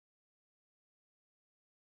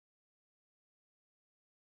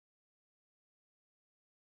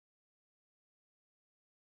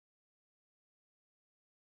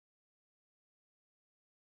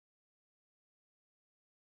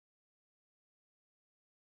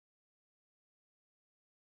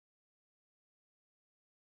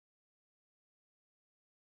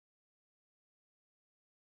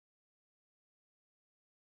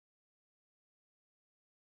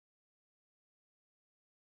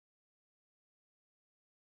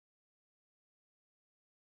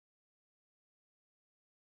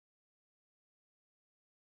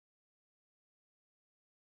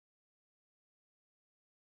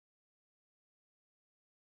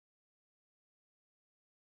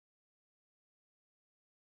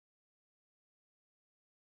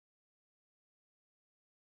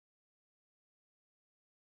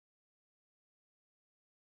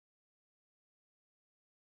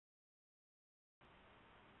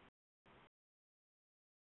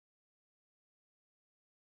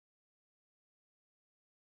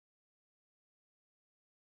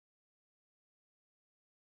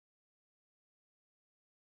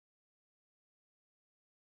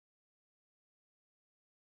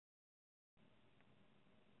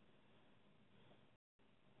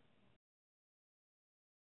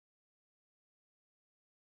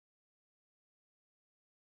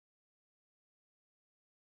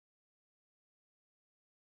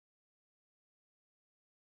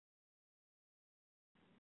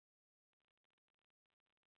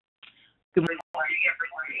Good morning.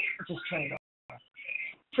 Just turn it on.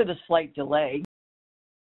 For the slight delay.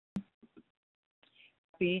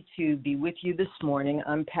 Happy to be with you this morning.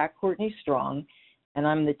 I'm Pat Courtney Strong, and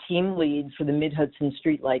I'm the team lead for the Mid-Hudson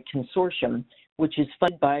Streetlight Consortium, which is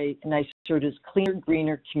funded by NYSERDA's Cleaner,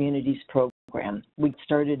 Greener Communities program. We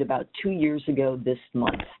started about 2 years ago this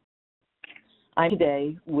month. I'm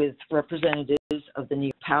today with representatives of the New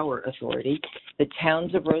York Power Authority, the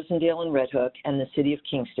towns of Rosendale and Red Hook, and the City of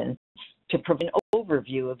Kingston to provide an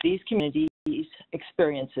overview of these communities'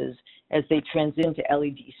 experiences as they transition to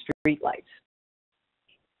LED streetlights.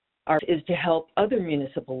 Our goal is to help other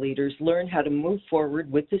municipal leaders learn how to move forward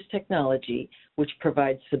with this technology, which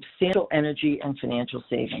provides substantial energy and financial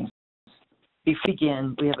savings. Before we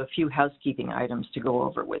begin, we have a few housekeeping items to go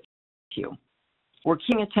over with you. We're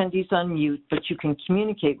keeping attendees on mute, but you can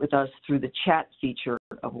communicate with us through the chat feature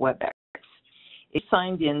of WebEx. If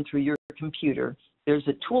signed in through your computer, there's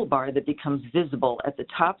a toolbar that becomes visible at the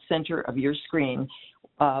top center of your screen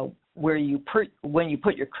when you put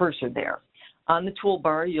your cursor there. On the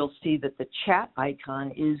toolbar, you'll see that the chat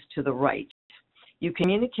icon is to the right. You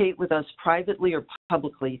communicate with us privately or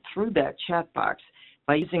publicly through that chat box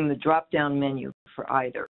by using the drop-down menu for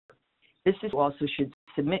either. This is also should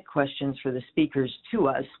submit questions for the speakers to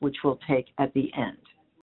us, which we'll take at the end.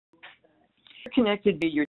 If you're connected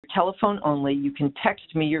via your telephone only, you can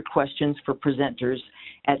text me your questions for presenters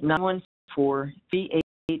at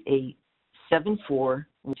 914-388-7412.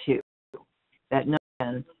 That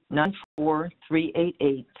number,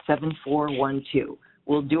 94388-7412.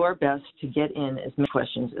 We'll do our best to get in as many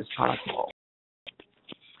questions as possible.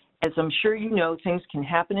 As I'm sure you know, things can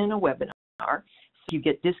happen in a webinar. If you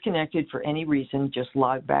get disconnected for any reason, just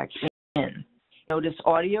log back in. Notice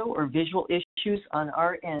audio or visual issues on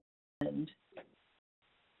our end.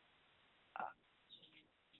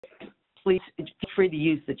 Please feel free to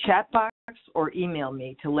use the chat box or email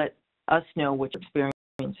me to let us know what you're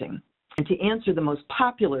experiencing. And to answer the most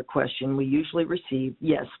popular question we usually receive,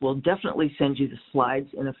 yes, we'll definitely send you the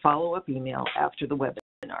slides in a follow-up email after the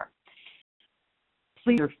webinar.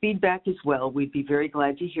 Please, your feedback as well. We'd be very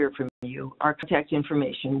glad to hear from you. Our contact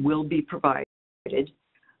information will be provided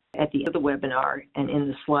at the end of the webinar and in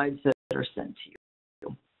the slides that are sent to you.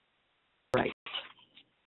 Right.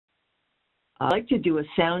 I'd like to do a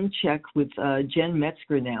sound check with Jen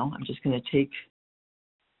Metzger now. I'm just going to take.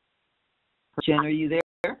 Jen, are you there?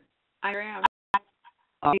 I am.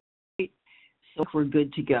 All right. So we're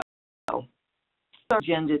good to go. Our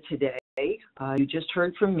agenda today. You just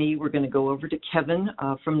heard from me. We're going to go over to Kevin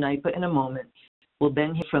from NYPA in a moment. We'll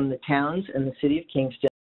then hear from the towns and the City of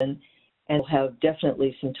Kingston, and we'll have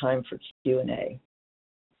definitely some time for Q&A.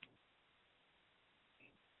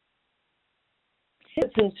 The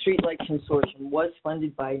Mid-Hudson Streetlight Consortium was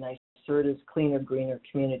funded by NYSERDA's Cleaner, Greener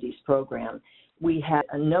Communities program. We had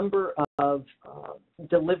a number of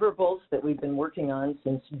deliverables that we've been working on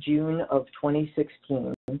since June of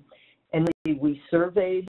 2016, and we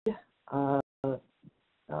surveyed the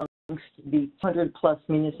 100-plus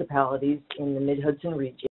municipalities in the Mid-Hudson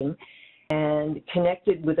region and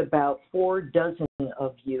connected with about 4 dozen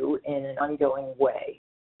of you in an ongoing way.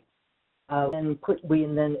 We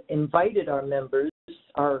then invited our members,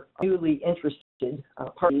 our newly interested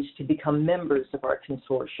parties, to become members of our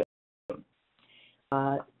consortium.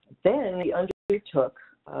 Then we undertook,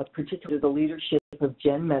 particularly the leadership of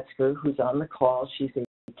Jen Metzger, who's on the call. She's a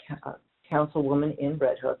councilwoman in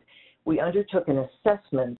Red Hook. We undertook an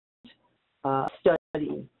assessment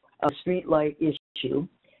study of streetlight issue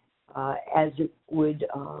as it would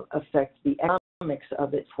affect the economics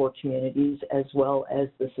of it for communities as well as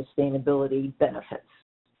the sustainability benefits.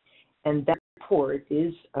 And that report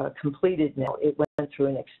is completed now. It went through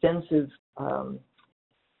an extensive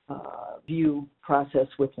review process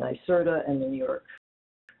with NYSERDA and the New York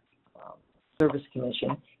Service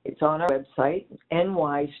Commission. It's on our website,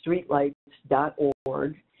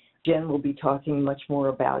 nystreetlights.org. Jen will be talking much more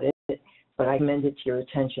about it, but I commend it to your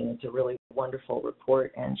attention. It's a really wonderful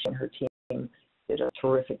report, and she and her team did a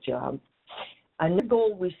terrific job. Another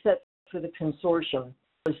goal we set for the consortium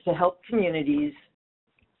was to help communities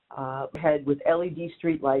head with LED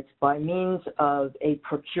streetlights by means of a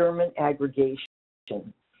procurement aggregation.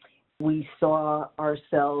 We saw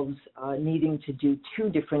ourselves needing to do 2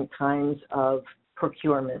 different kinds of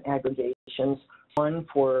procurement aggregations. One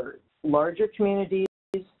for larger communities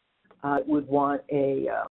would want a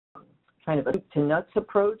kind of a soup to nuts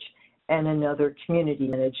approach, and another community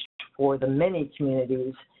managed for the many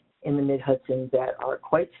communities in the Mid-Hudson that are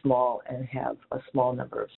quite small and have a small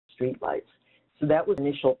number of streetlights. So that was the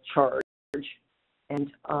initial charge,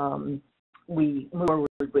 and we moved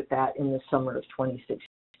forward with that in the summer of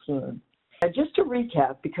 2016. Just to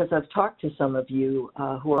recap, because I've talked to some of you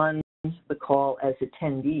who are on the call as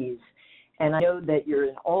attendees, and I know that you're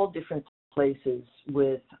in all different places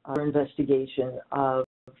with our investigation of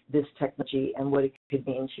this technology and what it could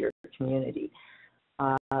mean to your community.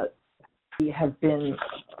 We have been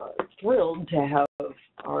thrilled to have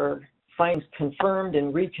our findings confirmed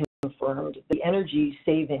and reconfirmed. The energy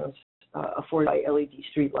savings afforded by LED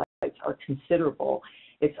streetlights are considerable.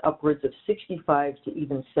 It's upwards of 65 to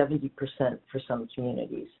even 70% for some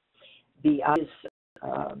communities. The obvious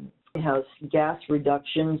greenhouse gas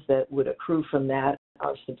reductions that would accrue from that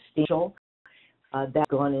are substantial. That's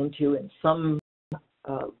gone into in some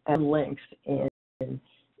length in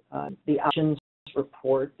the options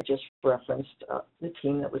report that just referenced the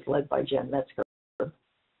team that was led by Jen Metzger.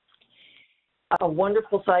 A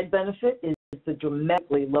wonderful side benefit is the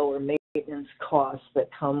dramatically lower maintenance costs that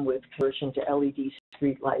come with conversion to LED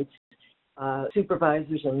streetlights.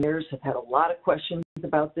 Supervisors and mayors have had a lot of questions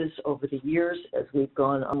about this over the years as we've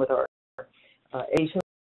gone on with our education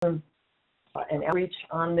and outreach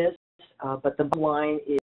on this. But the bottom line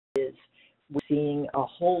is we're seeing a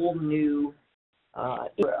whole new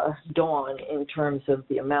era dawn in terms of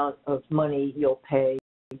the amount of money you'll pay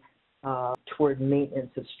toward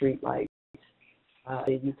maintenance of streetlights.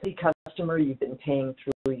 The utility customer, you've been paying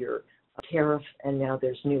through your tariff, and now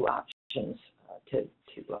there's new options to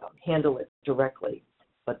handle it directly,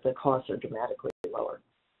 but the costs are dramatically lower.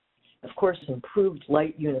 Of course, improved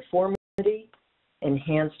light uniformity,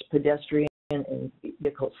 enhanced pedestrian and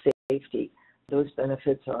vehicle safety. Those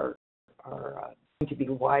benefits are going to be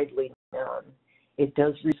widely known. It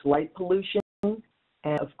does reduce light pollution,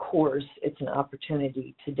 and of course, it's an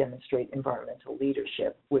opportunity to demonstrate environmental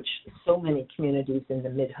leadership, which so many communities in the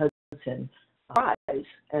Mid-Hudson prize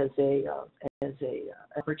as a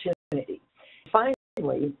opportunity.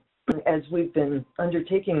 Finally, as we've been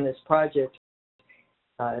undertaking this project,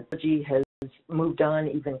 technology has moved on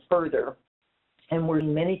even further, and we're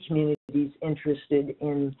in many communities interested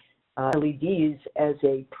in LEDs as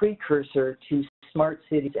a precursor to smart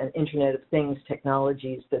cities and Internet of Things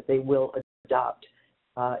technologies that they will adopt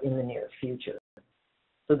in the near future.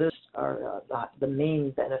 So those are the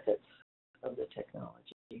main benefits of the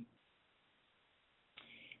technology.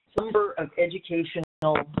 A number of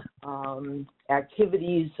educational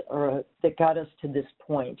activities that got us to this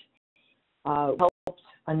point helped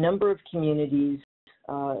a number of communities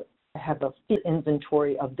have a full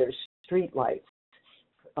inventory of their street lights.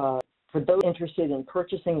 For those interested in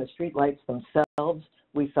purchasing the street lights themselves,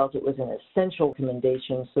 we felt it was an essential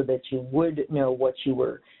recommendation so that you would know what you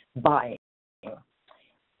were buying.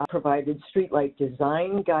 Provided streetlight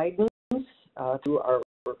design guidance through our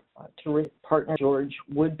terrific partner, George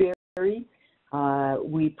Woodbury.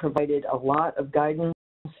 We provided a lot of guidance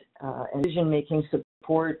and decision-making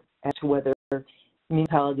support as to whether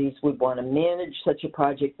municipalities would want to manage such a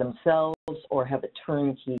project themselves or have a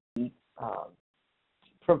turnkey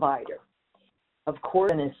provider. Of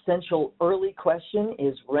course, an essential early question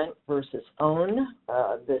is rent versus own.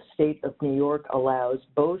 The state of New York allows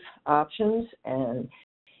both options, and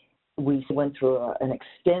we went through an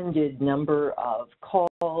extended number of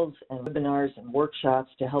calls and webinars and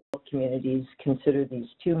workshops to help communities consider these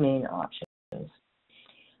two main options.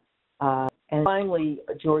 And finally,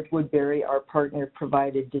 George Woodbury, our partner,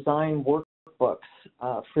 provided design workbooks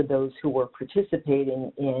for those who were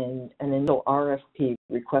participating in an initial RFP,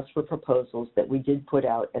 request for proposals, that we did put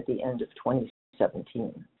out at the end of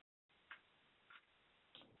 2017.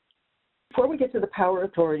 Before we get to the Power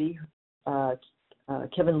Authority,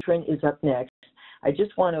 Kevin Trin is up next. I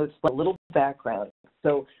just want to explain a little background.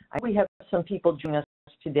 So we have some people joining us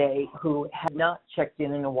today who have not checked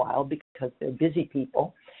in a while because they're busy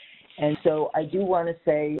people. And so I do want to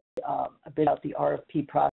say a bit about the RFP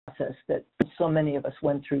process that so many of us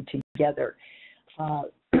went through together.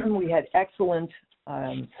 We had excellent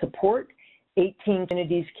support. 18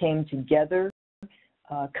 communities came together,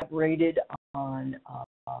 collaborated on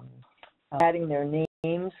adding their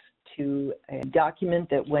names to a document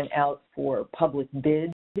that went out for public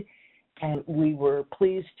bid. And we were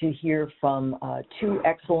pleased to hear from two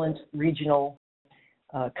excellent regional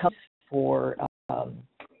companies for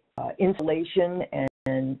installation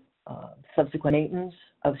and subsequent maintenance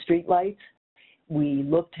of streetlights. We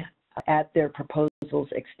looked at their proposals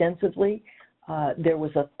extensively. There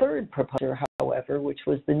was a third proposer, however, which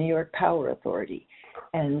was the New York Power Authority.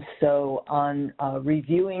 And so on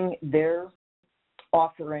reviewing their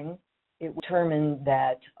offering, it determined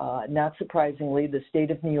that, not surprisingly, the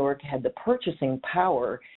state of New York had the purchasing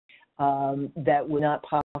power that was not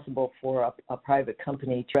possible for a private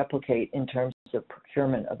company to replicate in terms of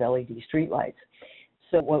procurement of LED streetlights.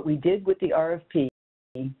 So what we did with the RFP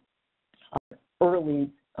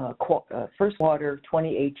early first quarter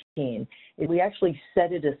 2018 is we actually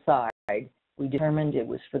set it aside. We determined it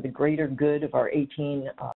was for the greater good of our 18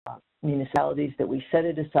 municipalities that we set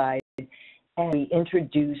it aside, and we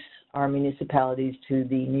introduced our municipalities to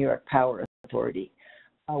the New York Power Authority,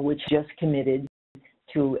 which just committed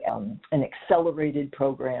to an accelerated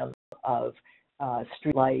program of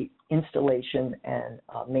streetlight installation and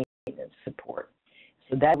maintenance support.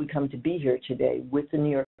 So that we come to be here today with the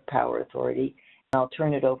New York Power Authority. And I'll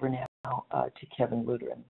turn it over now to Kevin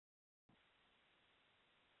Luderin.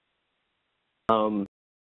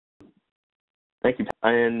 Thank you,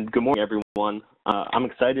 and good morning, everyone. I'm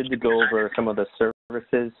excited to go over some of the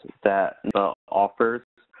services that offers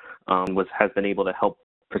has been able to help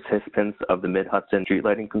participants of the Mid-Hudson Street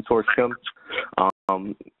Lighting Consortium.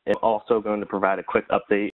 I'm also going to provide a quick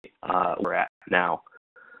update where we're at now.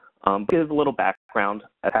 Give a little background.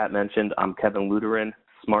 As Pat mentioned, I'm Kevin Luderin,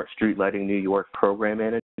 Smart Street Lighting New York Program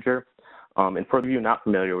Manager. And for those of you not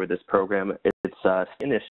familiar with this program, it's an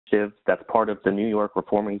initiative that's part of the New York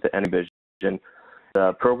Reforming the Energy Vision.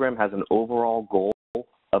 The program has an overall goal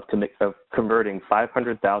of converting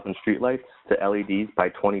 500,000 streetlights to LEDs by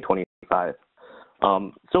 2025.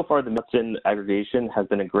 So far, the Mid-Hudson aggregation has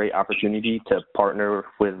been a great opportunity to partner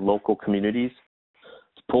with local communities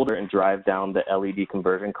to pull and drive down the LED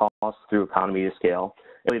conversion costs through economy of scale.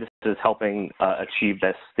 Really, this is helping achieve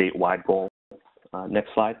this statewide goal.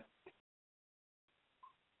 Next slide.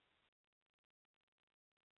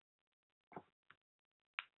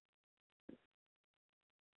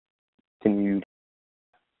 Can you?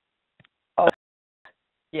 Oh,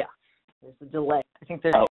 yeah. There's a delay. I think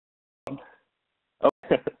there's. Oh.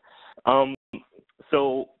 Okay.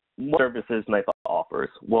 So, what services NYPA offers?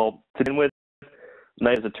 Well, to begin with,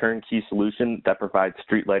 NYPA is a turnkey solution that provides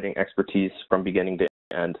street lighting expertise from beginning to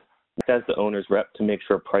end. It has the owner's rep to make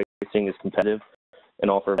sure pricing is competitive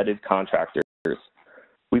and offer vetted contractors.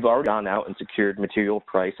 We've already gone out and secured material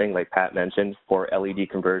pricing, like Pat mentioned, for LED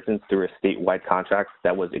conversions through a statewide contract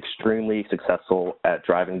that was extremely successful at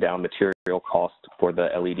driving down material costs for the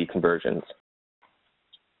LED conversions.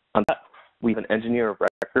 On that, we have an engineer of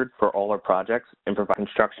record for all our projects and provide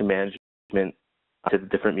construction management to the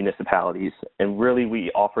different municipalities. And really,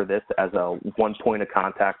 we offer this as a one point of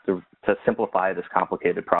contact to simplify this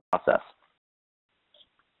complicated process.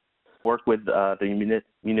 Work with the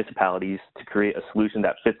municipalities to create a solution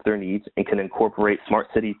that fits their needs and can incorporate smart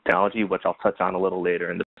city technology, which I'll touch on a little later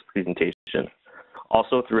in this presentation.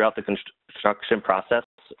 Also, throughout the construction process,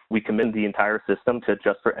 we commit the entire system to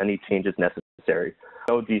adjust for any changes necessary.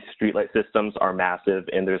 I know these streetlight systems are massive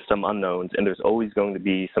and there's some unknowns, and there's always going to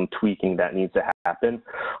be some tweaking that needs to happen.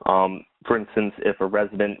 For instance, if a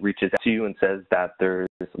resident reaches out to you and says that there's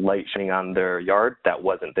light shining on their yard that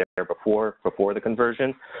wasn't there before the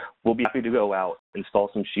conversion, we'll be happy to go out, install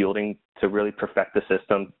some shielding to really perfect the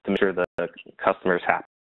system to make sure the customer's happy.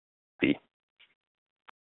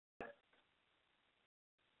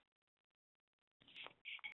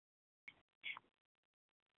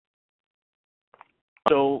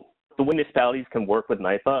 So the way municipalities can work with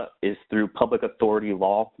NYPA is through Public Authority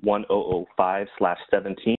Law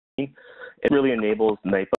 1005/17. It really enables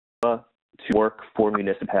NYPA to work for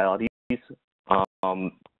municipalities,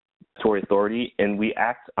 authority, and we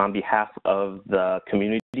act on behalf of the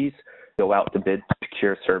communities, go out to bid to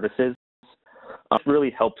procure services. It really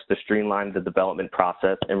helps to streamline the development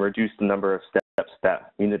process and reduce the number of steps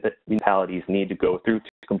that municipalities need to go through to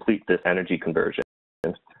complete this energy conversion.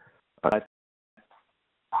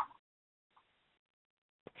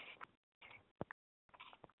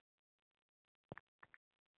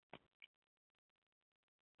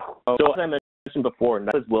 So as I mentioned before,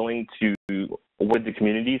 NYPA is willing to work with the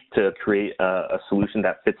communities to create a solution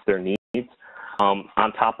that fits their needs.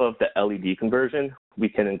 On top of the LED conversion, we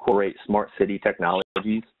can incorporate smart city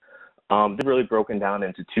technologies. They're really broken down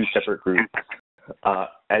into two separate groups.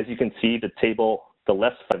 As you can see, the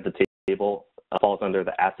left side of the table falls under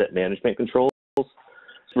the asset management controls. This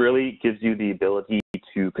really gives you the ability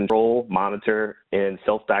to control, monitor, and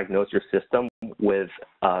self-diagnose your system with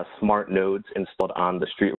smart nodes installed on the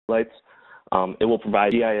streetlights. It will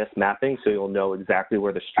provide GIS mapping, so you'll know exactly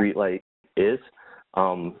where the streetlight is.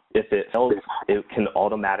 If it fails, it can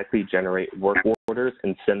automatically generate work orders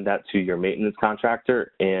and send that to your maintenance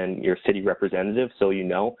contractor and your city representative, so you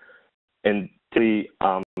know. And the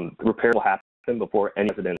repair will happen before any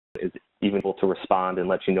resident is even able to respond and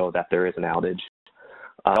let you know that there is an outage.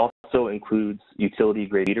 It also includes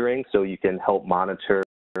utility-grade metering, so you can help monitor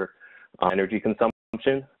energy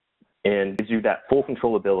consumption, and gives you that full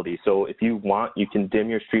controllability. So if you want, you can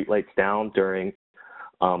dim your street lights down during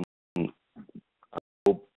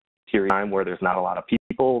period of time where there's not a lot of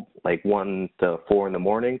people, like 1 to 4 in the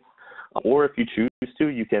morning. Or if you choose to,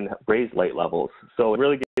 you can raise light levels. So it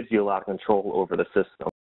really gives you a lot of control over the system.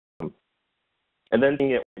 And then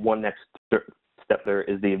one next step there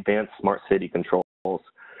is the advanced smart city controls.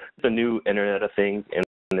 It's a new Internet of Things, and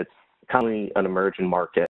it's currently an emerging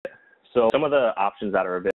market. So some of the options that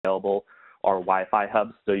are available are Wi-Fi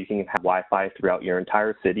hubs, so you can have Wi-Fi throughout your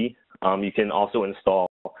entire city. You can also install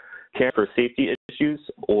cameras for safety issues,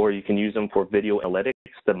 or you can use them for video analytics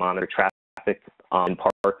to monitor traffic and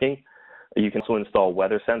parking. You can also install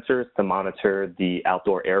weather sensors to monitor the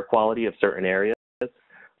outdoor air quality of certain areas.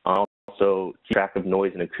 Also keep track of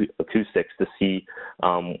noise and acoustics to see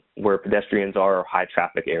where pedestrians are or high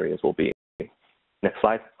traffic areas will be. Next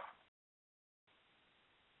slide.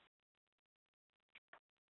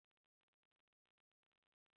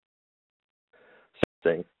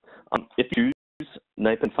 If you choose,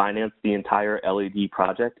 NYPA can finance the entire LED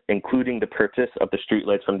project, including the purchase of the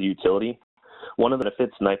streetlights from the utility. One of the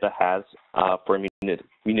benefits NYPA has for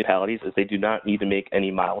municipalities is they do not need to make any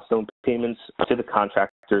milestone payments to the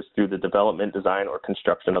contractors through the development, design, or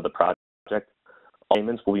construction of the project. All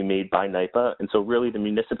payments will be made by NYPA, and so really the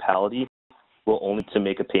municipality will only to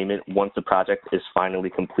make a payment once the project is finally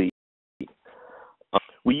complete.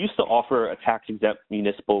 We used to offer a tax-exempt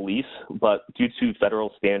municipal lease, but due to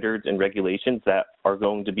federal standards and regulations that are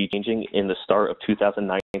going to be changing in the start of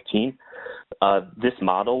 2019, this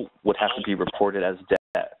model would have to be reported as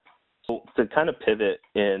debt. So to kind of pivot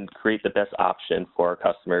and create the best option for our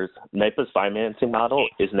customers, NYPA's financing model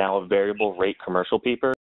is now a variable rate commercial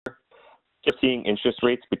paper, just seeing interest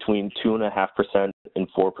rates between 2.5% and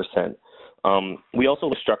 4%. We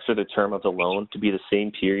also structure the term of the loan to be the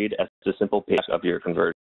same period as the simple payback of your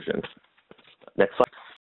conversion. Next slide.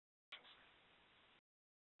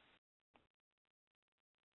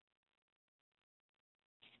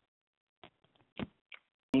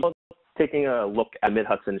 Taking a look at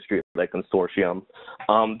Mid-Hudson Streetlight Consortium.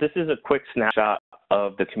 This is a quick snapshot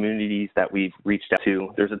of the communities that we've reached out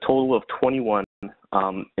to. There's a total of 21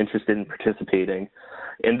 interested in participating.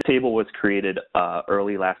 And the table was created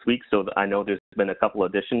early last week, so I know there's been a couple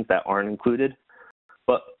additions that aren't included.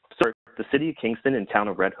 But the City of Kingston and Town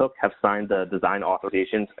of Red Hook have signed the design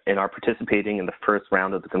authorizations and are participating in the first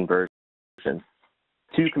round of the conversion.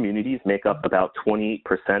 2 communities make up about 28%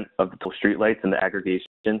 of the total streetlights in the aggregation,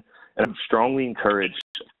 and I strongly encourage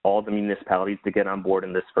all the municipalities to get on board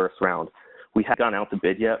in this first round. We haven't gone out to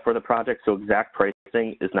bid yet for the project, so exact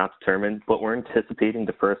pricing is not determined, but we're anticipating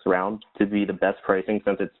the first round to be the best pricing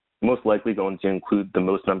since it's most likely going to include the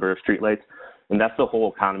most number of streetlights, and that's the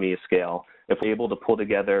whole economy of scale. If we're able to pull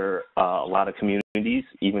together a lot of communities,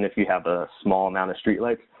 even if you have a small amount of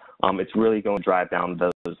streetlights, it's really going to drive down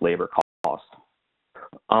those labor costs.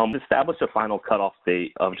 Establish a final cutoff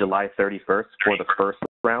date of July 31st for the first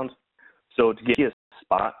round. So to get you a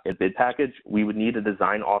spot in bid package, we would need a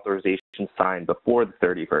design authorization signed before the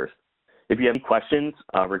 31st. If you have any questions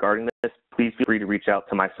regarding this, please feel free to reach out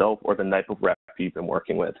to myself or the NYPA rep you've been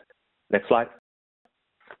working with. Next slide.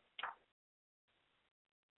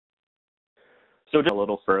 So just a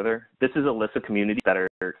little further, this is a list of communities that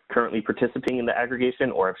are currently participating in the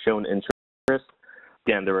aggregation or have shown interest.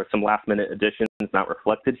 Again, there were some last-minute additions not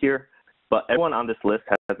reflected here, but everyone on this list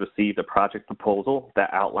has received a project proposal that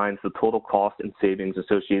outlines the total cost and savings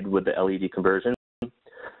associated with the LED conversion.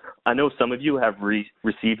 I know some of you have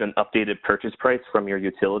received an updated purchase price from your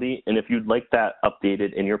utility, and if you'd like that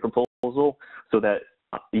updated in your proposal so that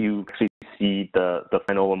you actually see the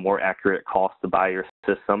final and more accurate cost to buy your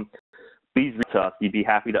system, please reach us. You'd be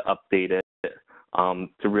happy to update it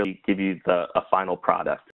to really give you a final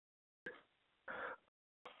product.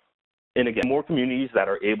 And again, more communities that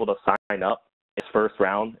are able to sign up in this first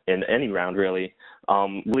round, and any round really,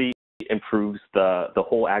 really improves the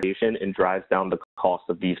whole aggregation and drives down the cost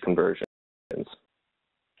of these conversions.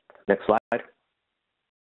 Next slide.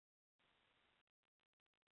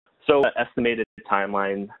 So an estimated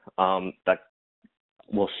timeline that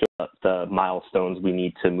will show the milestones we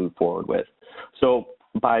need to move forward with. So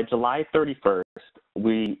by July 31st,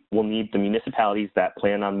 we will need the municipalities that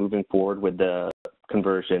plan on moving forward with the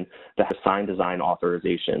conversion that have signed design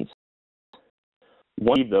authorizations.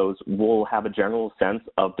 One of those will have a general sense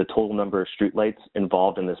of the total number of streetlights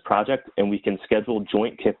involved in this project, and we can schedule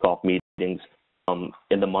joint kickoff meetings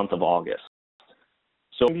in the month of August.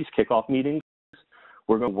 So in these kickoff meetings,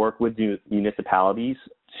 we're going to work with the municipalities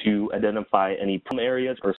to identify any problem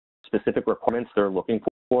areas or specific requirements they're looking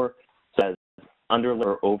for, such as underlit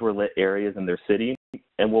or overlit areas in their city,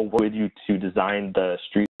 and we'll work with you to design the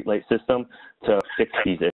streetlight system to fix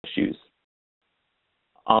these issues.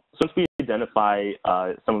 Once we identify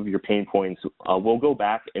some of your pain points, we'll go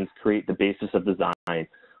back and create the basis of design.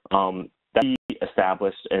 That will be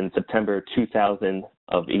established in September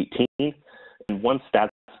 2018. And once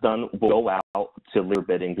that's done, we'll go out to labor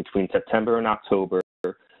bidding between September and October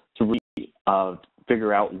to really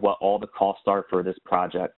figure out what all the costs are for this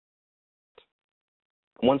project.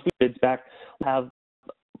 Once we bid back, we'll have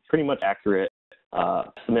pretty much accurate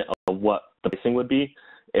estimate of what the pricing would be.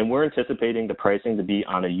 And we're anticipating the pricing to be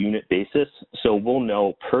on a unit basis. So we'll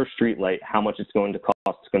know per streetlight how much it's going to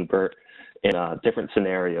cost to convert in different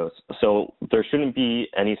scenarios. So there shouldn't be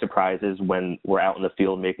any surprises when we're out in the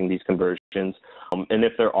field making these conversions. And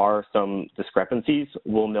if there are some discrepancies,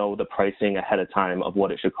 we'll know the pricing ahead of time of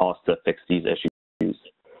what it should cost to fix these issues.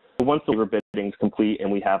 Once the bidding is complete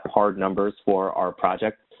and we have hard numbers for our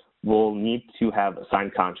project, we'll need to have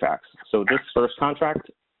signed contracts. So this first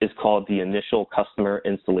contract is called the Initial Customer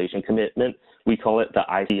Installation Commitment. We call it the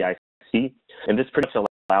ICIC, and this pretty much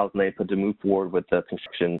allows NYPA to move forward with the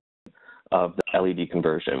construction of the LED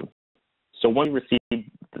conversion. So when we receive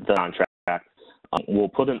the contract, we'll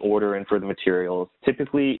put an order in for the materials.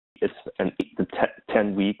 Typically, it's an 8 to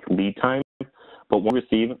 10-week lead time, but when we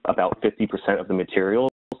receive about 50% of the materials,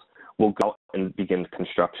 we'll go out and begin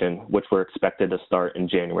construction, which we're expected to start in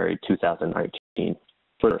January 2019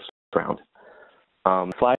 for the first round.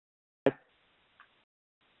 Slide.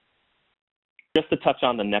 Just to touch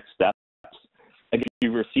on the next steps, again, if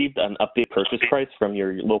you received an updated purchase price from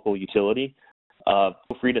your local utility, feel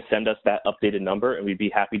free to send us that updated number and we'd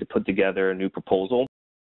be happy to put together a new proposal.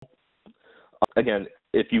 Again,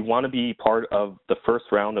 if you want to be part of the first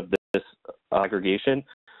round of this aggregation,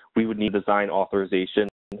 we would need design authorization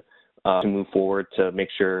to move forward to make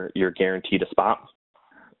sure you're guaranteed a spot.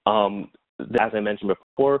 As I mentioned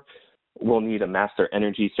before, we'll need a master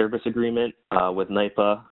energy service agreement with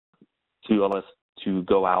NYPA to allow us to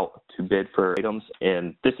go out to bid for items.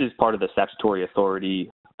 And this is part of the statutory authority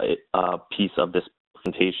piece of this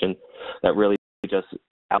presentation that really just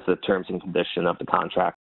adds the terms and conditions of the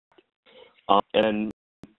contract. And then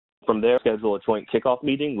from there, schedule a joint kickoff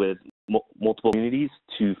meeting with multiple communities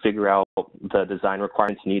to figure out the design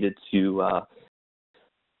requirements needed to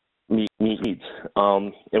meet needs.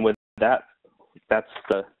 And with that, that's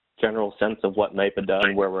the general sense of what NYPA does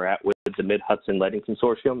and where we're at with the Mid-Hudson Lighting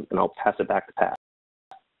Consortium, and I'll pass it back to Pat.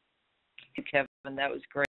 Kevin, that was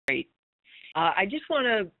great. I just want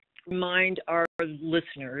to remind our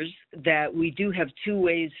listeners that we do have two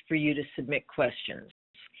ways for you to submit questions.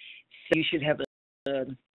 So you should have a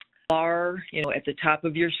bar, at the top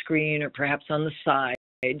of your screen or perhaps on the side,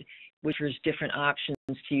 which there's different options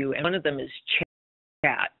to you, and one of them is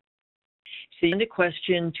chat. So you send a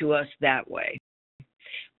question to us that way.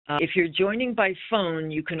 If you're joining by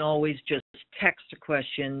phone, you can always just text a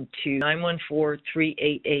question to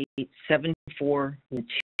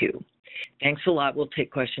 914-388-7412. Thanks a lot. We'll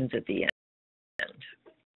take questions at the end.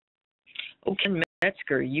 Okay,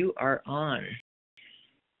 Metzger, you are on.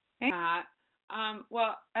 Hey, Pat.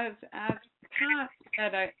 Well, as Pat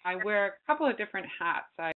said, I wear a couple of different hats.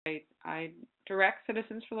 I direct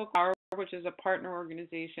Citizens for Local Power, which is a partner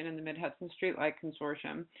organization in the Mid-Hudson Streetlight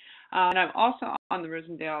Consortium. And I'm also on the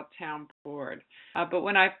Rosendale Town Board. But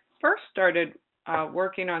when I first started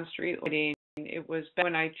working on street lighting, it was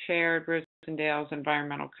when I chaired Rosendale's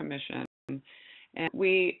Environmental Commission. And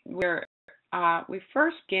we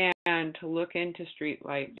first began to look into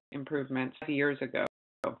streetlight improvements years ago.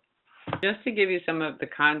 Just to give you some of the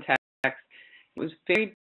context, it was a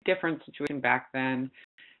very different situation back then.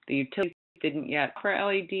 The utilities didn't yet offer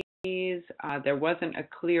LEDs. There wasn't a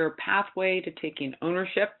clear pathway to taking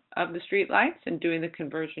ownership of the streetlights and doing the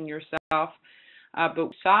conversion yourself. But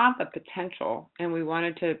we saw the potential, and we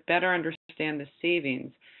wanted to better understand the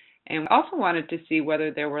savings. And we also wanted to see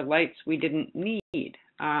whether there were lights we didn't need,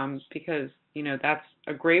 because, that's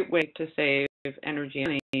a great way to save energy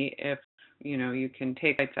and money if, you can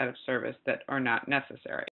take lights out of service that are not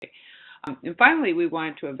necessary. And finally, we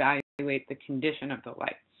wanted to evaluate the condition of the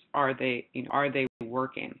lights. Are they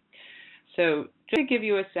working? So just to give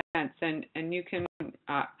you a sense, and you can,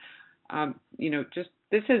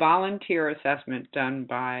 this is volunteer assessment done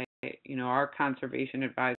by, our Conservation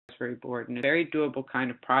Advisory Board, and a very doable kind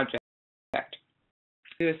of project. To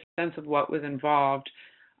give you a sense of what was involved,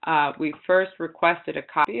 we first requested a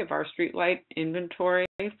copy of our streetlight inventory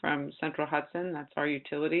from Central Hudson, that's our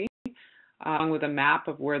utility, along with a map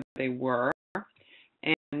of where they were.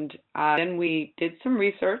 And then we did some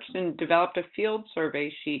research and developed a field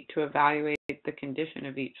survey sheet to evaluate the condition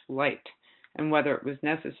of each light and whether it was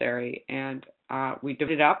necessary. And we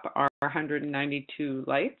divided up our 192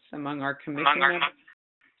 lights among our commission members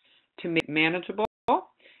to make it manageable.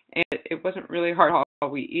 And it wasn't really hard at all.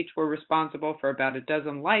 We each were responsible for about a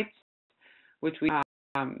dozen lights, which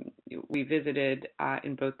we visited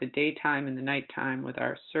in both the daytime and the nighttime with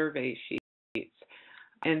our survey sheets.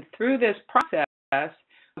 And through this process,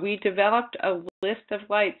 we developed a list of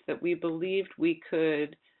lights that we believed we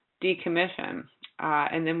could decommission.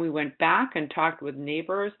 And then we went back and talked with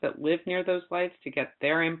neighbors that lived near those lights to get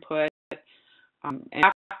their input. And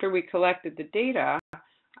after we collected the data,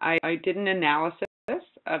 I did an analysis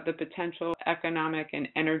of the potential economic and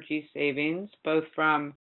energy savings, both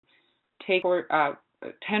from take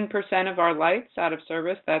 10% of our lights out of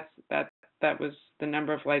service. That was the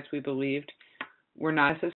number of lights we believed were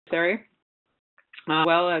not necessary, as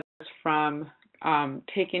well as from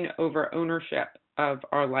taking over ownership of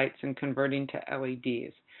our lights and converting to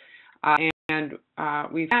LEDs. And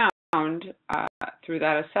we found through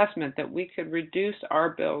that assessment that we could reduce our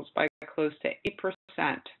bills by close to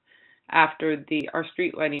 8% after our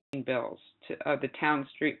street lighting bills, the town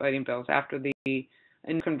street lighting bills, after the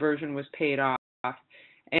conversion was paid off.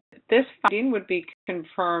 And this finding would be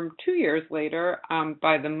confirmed 2 years later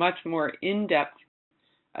by the much more in-depth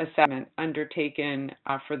assessment undertaken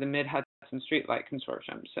for the Mid-Hudson Streetlight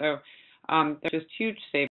Consortium. So there's just huge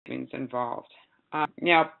savings involved.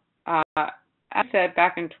 Now, as I said,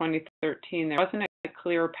 back in 2013, there wasn't a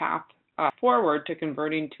clear path forward to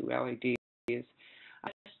converting to LEDs. This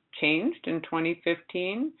changed in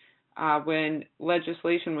 2015 when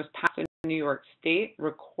legislation was passed in New York State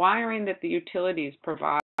requiring that the utilities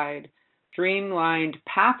provide streamlined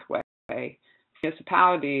pathway for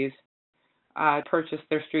municipalities to purchase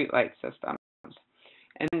their streetlight systems.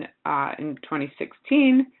 And in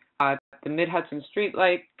 2016, the Mid-Hudson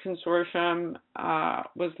Streetlight Consortium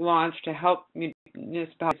was launched to help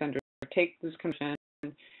municipalities undertake this conversion,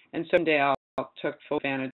 and Sunnydale took full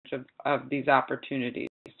advantage of these opportunities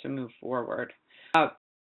to move forward.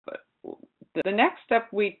 The next step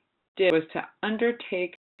we did was to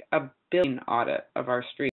undertake a billing audit of our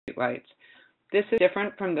streetlights. This is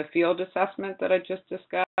different from the field assessment that I just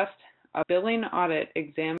discussed. A billing audit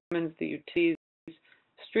examines the utility's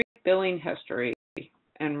street billing history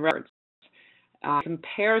and records,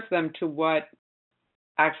 compares them to what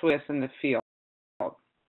actually is in the field.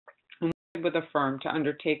 We worked with a firm to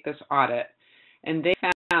undertake this audit, and they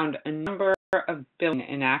found a number of billing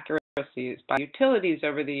inaccuracies by utilities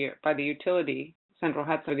over the year, by the utility Central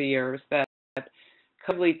Hudson over the years that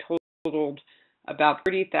collectively totaled about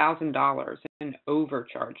 $30,000 in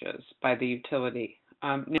overcharges by the utility.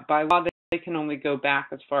 Now, by law, they can only go back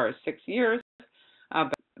as far as 6 years,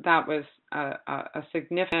 but that was a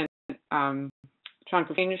significant chunk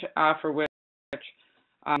of change for which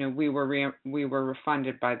we were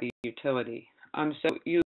refunded by the utility.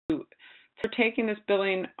 So taking this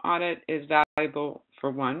billing audit is valuable for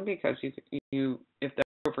one, because if there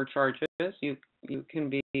are overcharges, you can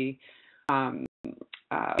be paid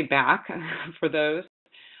back for those.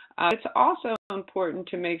 It's also important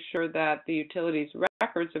to make sure that the utility's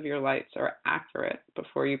records of your lights are accurate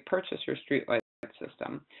before you purchase your street light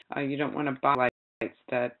system. You don't want to buy lights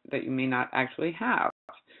that you may not actually have,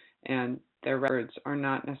 and their records are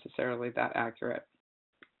not necessarily that accurate.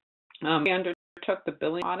 We undertook the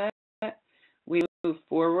billing audit. We moved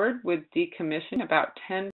forward with decommissioning about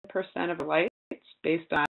 10% of the lights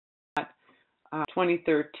based on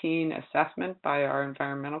 2013 assessment by our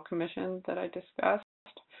environmental commission that I discussed.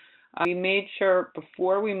 We made sure,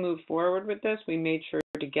 before we moved forward with this, we made sure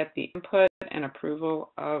to get the input and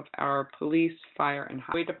approval of our police, fire, and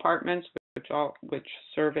highway departments, which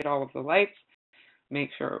surveyed all of the lights, to make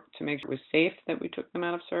sure it was safe that we took them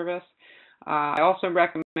out of service. I also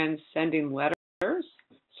recommend sending letters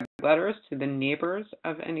to the neighbors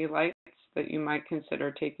of any lights that you might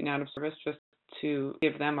consider taking out of service, just to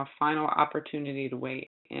give them a final opportunity to weigh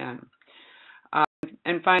in.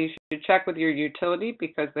 And finally, you should check with your utility,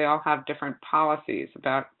 because they all have different policies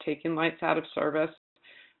about taking lights out of service.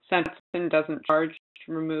 Central Hudson doesn't charge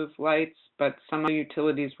to remove lights, but some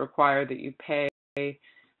utilities require that you pay the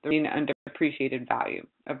undepreciated value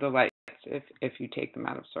of the lights if you take them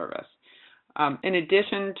out of service. In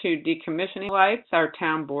addition to decommissioning lights, our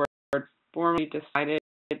town board formally decided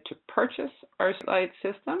to purchase our light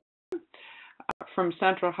system from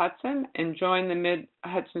Central Hudson and join the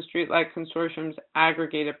Mid-Hudson Streetlight Consortium's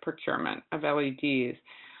aggregated procurement of LEDs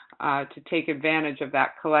to take advantage of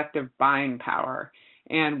that collective buying power.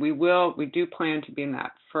 And we do plan to be in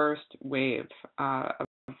that first wave of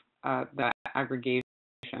the aggregation.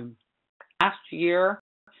 Last year,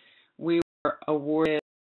 we were awarded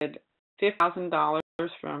 $50,000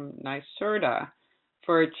 from NYSERDA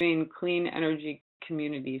for achieving clean energy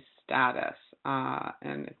community status.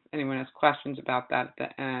 and if anyone has questions about that at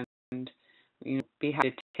the end, be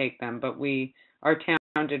happy to take them. But our town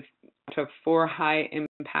took 4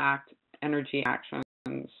 high-impact energy actions.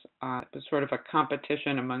 It was sort of a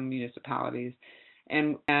competition among municipalities,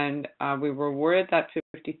 and we were awarded that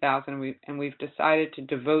 $50,000, and we've decided to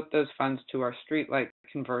devote those funds to our streetlight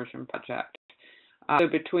conversion project. So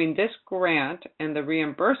between this grant and the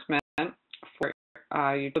reimbursement for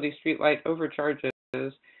utility streetlight overcharges,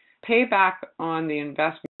 payback on the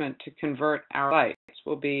investment to convert our lights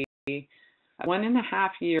will be 1.5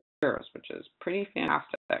 years, which is pretty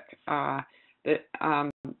fantastic. And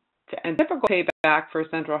typical payback for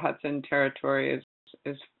Central Hudson Territory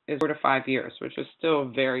is 4 to 5 years, which is still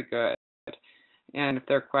very good. And if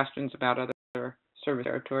there are questions about other service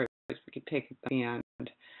territories, we could take it at the end.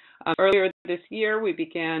 Earlier this year, we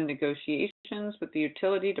began negotiations with the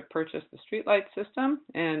utility to purchase the streetlight system,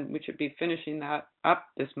 and we should be finishing that up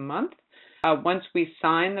this month. Once we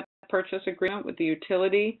sign the purchase agreement with the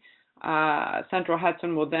utility, Central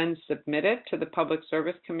Hudson will then submit it to the Public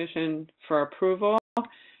Service Commission for approval.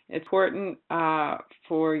 It's important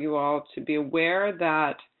for you all to be aware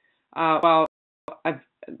that the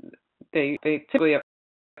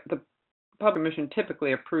Public Commission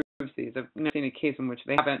typically approves these. I've never seen a case in which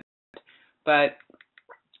they haven't, but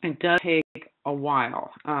it does take a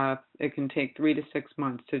while. It can take 3 to 6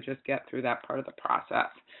 months to just get through that part of the process.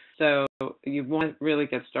 So you want to really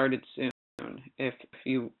get started soon if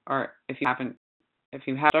you have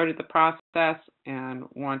started the process and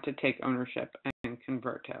want to take ownership and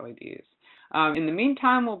convert to LEDs. In the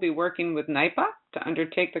meantime, we'll be working with NYPA to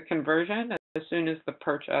undertake the conversion as soon as the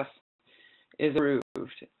purchase is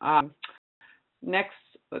approved. Next,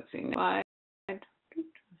 let's see, next slide,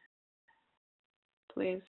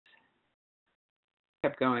 please.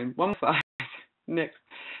 Kept going. One slide. Next.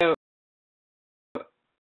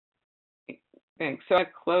 Thanks. So I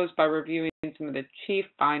close by reviewing some of the chief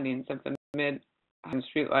findings of the Mid-Hudson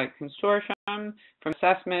Streetlight Consortium from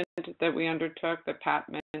assessment that we undertook that Pat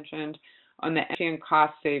mentioned on the energy and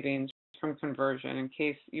cost savings from conversion, in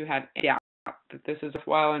case you had any doubt that this is a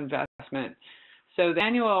worthwhile investment. So the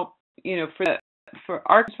annual, for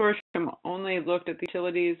our consortium only looked at the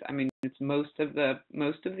utilities. I mean, it's most of the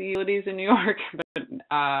utilities in New York, but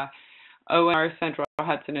ONR, Central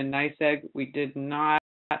Hudson, and NYSEG, we did not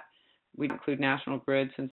include National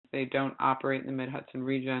Grid since they don't operate in the Mid-Hudson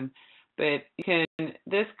region. But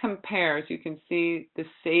this compares, you can see the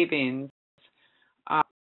savings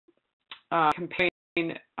comparing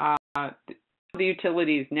the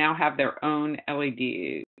utilities now have their own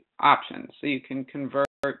LED options, so you can convert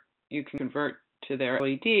to their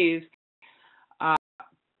LEDs.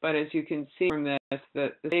 But as you can see from this,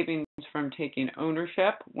 the savings from taking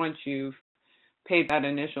ownership once you've paid that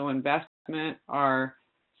initial investment are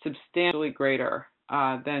substantially greater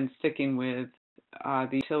than sticking with the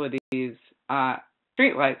utilities'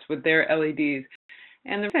 streetlights with their LEDs.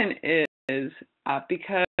 And the reason is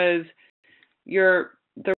because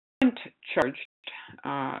the rent charged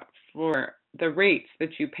for the rates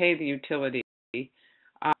that you pay the utility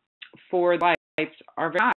for lights are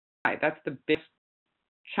very high. That's the biggest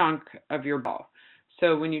chunk of your bill.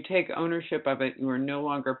 So when you take ownership of it, you are no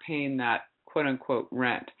longer paying that quote-unquote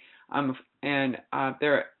rent. And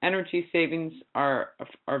their energy savings are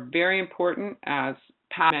very important, as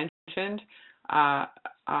Pat mentioned, as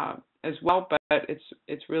well. But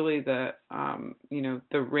it's really the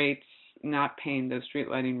the rates, not paying those street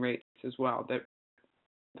lighting rates as well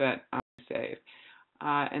that save.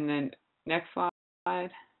 And then next slide.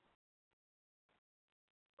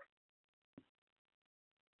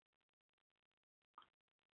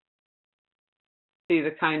 See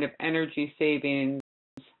the kind of energy savings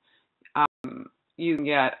you can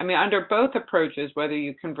get. I mean, under both approaches, whether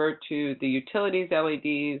you convert to the utilities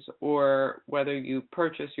LEDs or whether you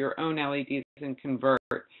purchase your own LEDs and convert,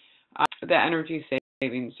 the energy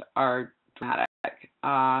savings are dramatic.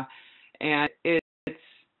 And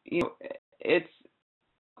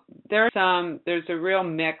there's a real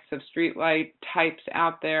mix of streetlight types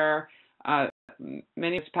out there. Many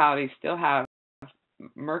municipalities still have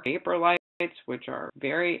mercury vapor lights, which are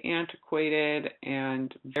very antiquated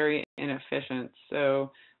and very inefficient.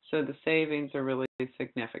 So the savings are really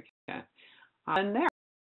significant. And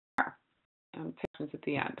questions at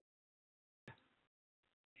the end.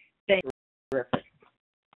 Thank you. Terrific.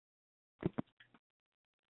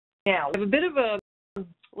 Now, we have a bit of a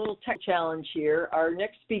little tech challenge here. Our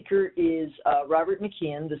next speaker is Robert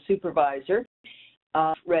McKeon, the supervisor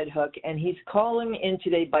of Red Hook, and he's calling in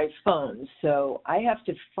today by phone. So I have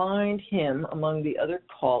to find him among the other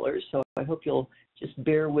callers. So I hope you'll just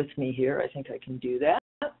bear with me here. I think I can do that.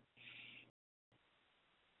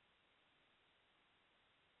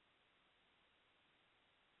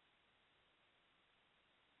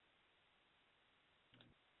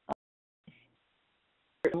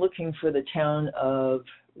 looking for the town of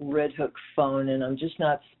Red Hook phone, and I'm just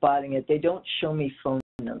not spotting it. They don't show me phone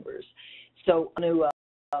numbers. So I'm going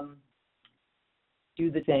to do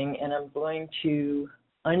the thing, and I'm going to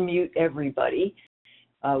unmute everybody,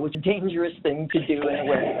 which is a dangerous thing to do in a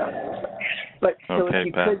webinar. But so okay, if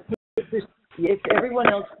you could, if everyone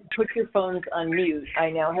else put your phones on mute, I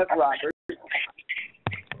now have Robert.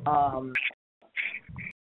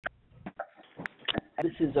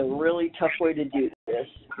 This is a really tough way to do this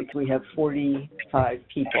because we have 45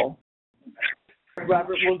 people.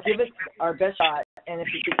 Robert, we'll give it our best shot, and if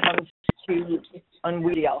it comes to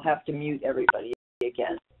unmuting, I'll have to mute everybody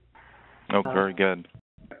again. Oh, very good.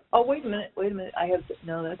 Oh, wait a minute. I have,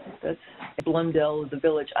 no, that's Blundell of the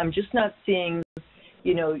Village. I'm just not seeing,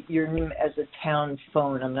 your name as a town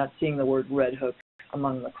phone. I'm not seeing the word Red Hook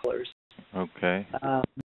among the callers. Okay.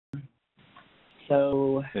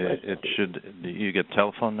 So it should. Do you get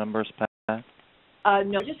telephone numbers, Pat?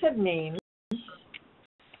 No, I just have names,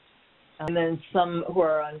 and then some who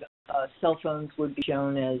are on cell phones would be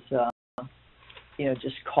shown as,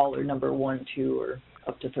 just caller number 1, 2, or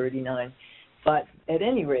up to 39. But at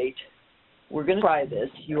any rate, we're going to try this.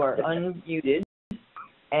 You are unmuted,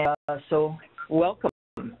 and so welcome.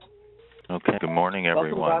 Okay. Good morning,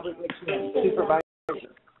 everyone. Welcome, Robert McKeon, supervisor.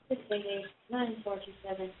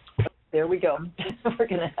 688-9427. There we go. We're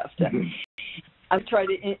going to have to. I'm trying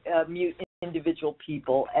to mute individual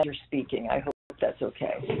people as you're speaking. I hope that's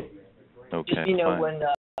okay. Okay. Just, fine. when,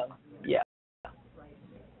 yeah.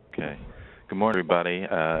 Okay. Good morning, everybody.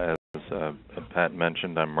 As Pat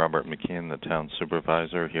mentioned, I'm Robert McKeon, the town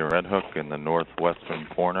supervisor here at Red Hook in the northwestern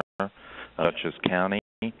corner of Dutchess County.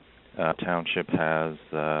 Township has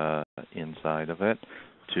inside of it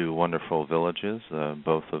 2 wonderful villages,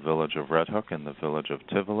 both the village of Red Hook and the village of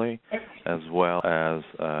Tivoli, as well as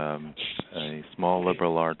a small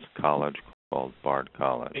liberal arts college called Bard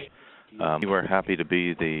College. We were happy to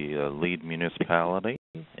be the lead municipality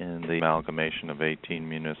in the amalgamation of 18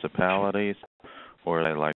 municipalities, or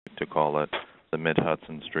I like to call it the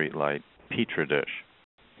Mid-Hudson Streetlight Petri dish.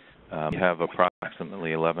 We have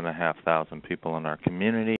approximately 11,500 people in our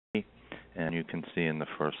community, and you can see in the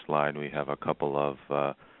first slide we have a couple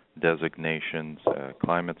of designations,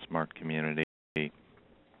 Climate Smart Community, and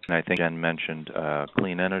I think Jen mentioned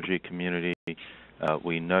Clean Energy Community.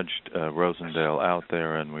 We nudged Rosendale out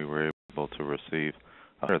there, and we were able to receive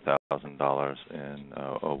 $100,000 in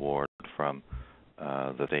award from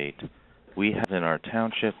the state. We have in our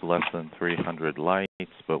township less than 300 lights,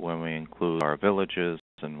 but when we include our villages,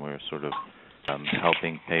 and we're sort of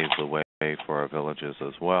helping pave the way for our villages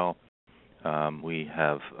as well, we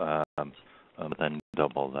have then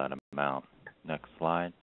double that amount. Next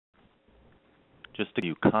slide. Just to give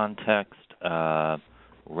you context,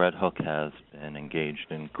 Red Hook has been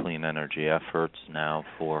engaged in clean energy efforts now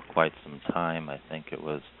for quite some time. I think it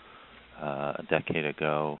was a decade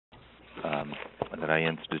ago that I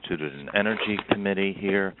instituted an energy committee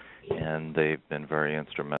here, and they've been very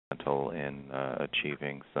instrumental in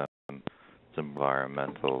achieving some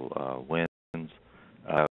environmental wins.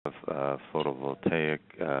 I have a photovoltaic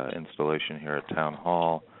installation here at Town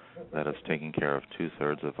Hall that is taking care of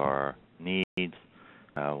 2/3 of our needs.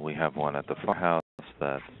 We have one at the firehouse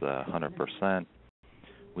that's 100%.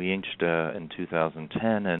 We engaged in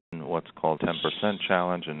 2010 in what's called 10%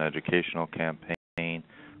 Challenge, an educational campaign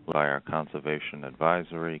by our Conservation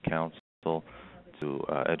Advisory Council to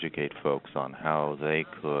educate folks on how they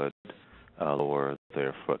could lower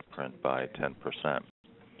their footprint by 10%.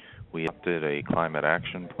 We adopted a climate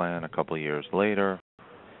action plan a couple of years later,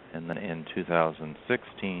 and then in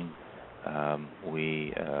 2016,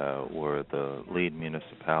 we were the lead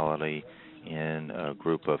municipality in a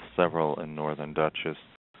group of several in Northern Dutchess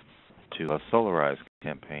to a Solarize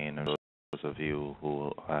campaign. And those of you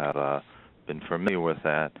who have been familiar with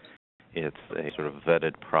that, it's a sort of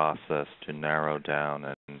vetted process to narrow down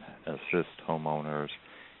and assist homeowners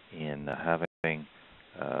in having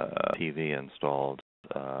PV installed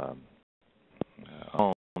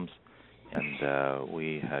homes, and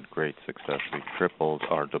we had great success. We tripled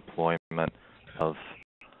our deployment of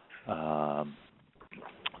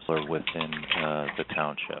solar within the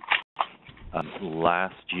township.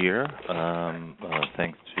 Last year,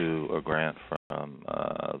 thanks to a grant from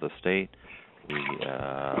the state, we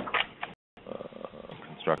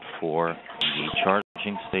construct 4 EV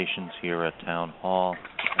charging stations here at Town Hall,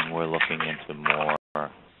 and we're looking into more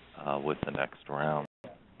with the next round.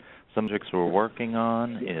 Subjects we're working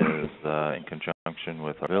on is, in conjunction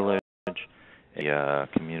with our village, a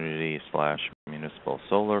community/municipal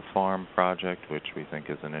solar farm project, which we think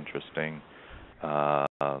is an interesting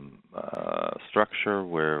structure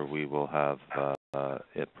where we will have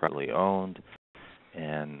it privately owned,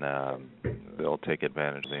 and they'll take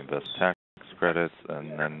advantage of the investment tax credits,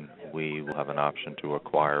 and then we will have an option to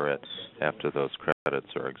acquire it after those credits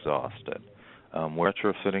are exhausted. We're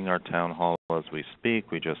retrofitting our town hall as we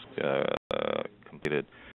speak. We just completed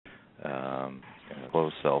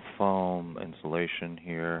closed cell foam insulation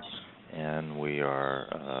here, and we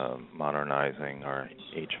are modernizing our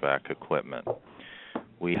HVAC equipment.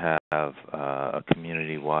 We have a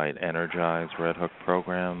community-wide Energize Red Hook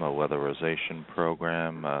program, a weatherization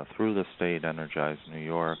program through the state, Energize New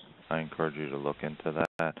York. I encourage you to look into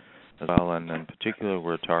that as well. And in particular,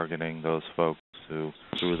 we're targeting those folks who,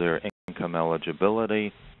 through their income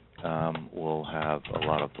eligibility, will have a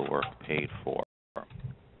lot of the work paid for.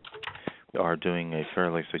 We are doing a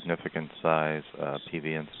fairly significant size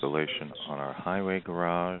PV installation on our highway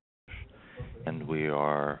garage, and we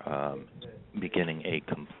are beginning a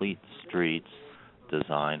complete streets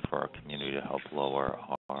design for our community to help lower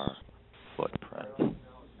our footprint.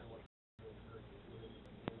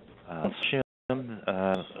 SHIM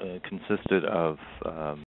consisted of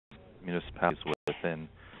municipalities within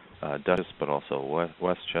Dutchess, but also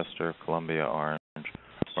Westchester, Columbia, Orange,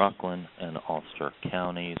 Rockland, and Ulster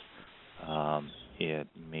counties. It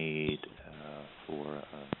made for a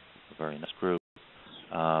very nice group.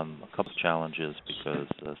 A couple of challenges because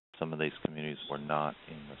some of these communities were not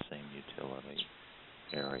in the same utility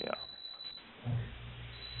area.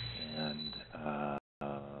 And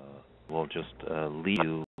we'll just leave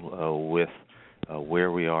you with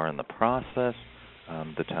where we are in the process.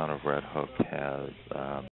 The town of Red Hook has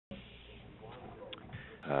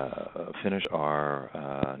finished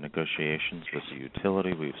our negotiations with the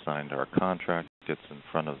utility. We've signed our contract. It's in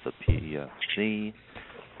front of the PEFC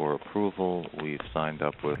for approval. We've signed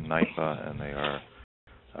up with NYPA, and they are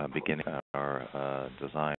beginning our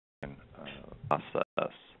design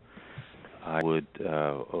process. I would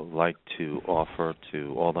like to offer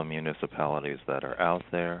to all the municipalities that are out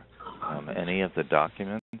there any of the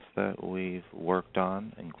documents that we've worked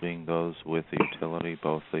on, including those with the utility,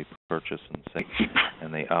 both the purchase and sale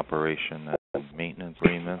and the operation and maintenance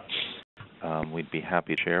agreements. We'd be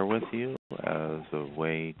happy to share with you as a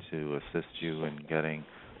way to assist you in getting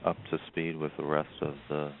up to speed with the rest of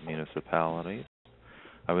the municipalities.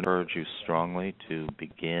 I would urge you strongly to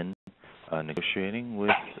begin negotiating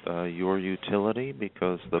with your utility,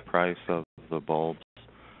 because the price of the bulbs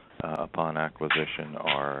upon acquisition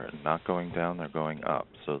are not going down, they're going up.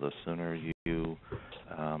 So the sooner you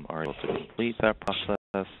are able to complete that process,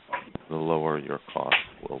 the lower your cost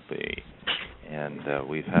will be. And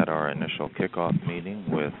we've had our initial kickoff meeting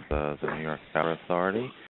with the New York Power Authority,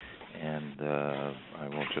 and I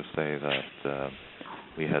will just say that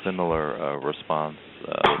we had similar response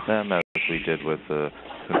with them as we did with the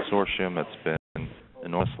consortium. It's been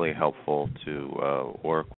enormously helpful to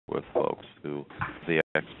work with folks who have the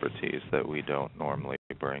expertise that we don't normally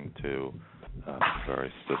bring to a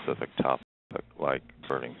very specific topic like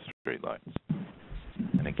converting streetlights.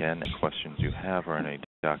 And again, any questions you have or any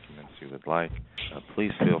documents you would like,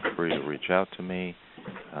 please feel free to reach out to me.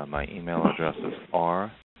 My email address is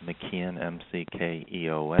rmckeon,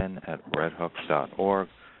 M-C-K-E-O-N, @redhook.org.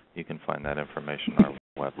 You can find that information on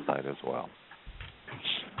our website as well.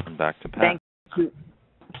 And back to Pat.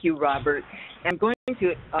 Thank you, Robert. I'm going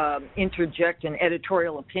to interject an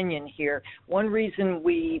editorial opinion here. One reason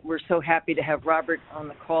we were so happy to have Robert on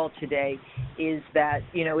the call today is that,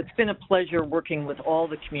 you know, it's been a pleasure working with all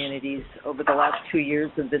the communities over the last 2 years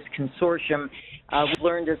of this consortium. We've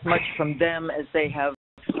learned as much from them as they have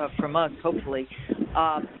from us, hopefully.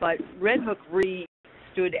 But Red Hook really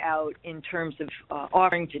stood out in terms of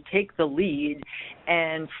offering to take the lead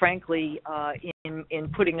and, frankly,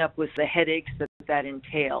 in putting up with the headaches that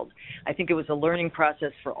entailed. I think it was a learning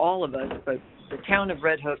process for all of us, but the town of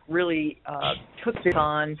Red Hook really took this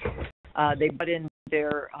on. They brought in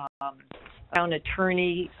their town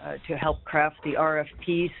attorney to help craft the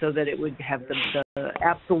RFP so that it would have the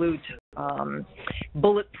absolute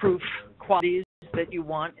bulletproof qualities that you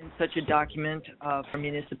want in such a document for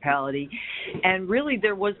municipality. And really,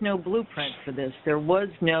 there was no blueprint for this. There was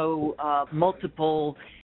no multiple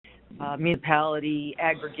municipality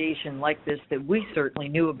aggregation like this that we certainly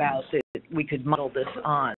knew about that we could model this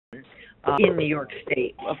on in New York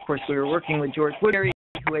State. Of course, we were working with George Woodbury,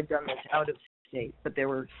 who had done this out of state, but there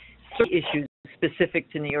were certain issues specific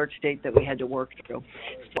to New York State that we had to work through.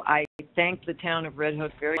 So I thank the town of Red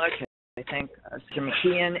Hook very much. I thank Mr.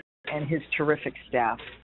 McKeon and his terrific staff.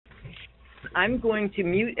 I'm going to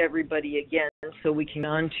mute everybody again so we can go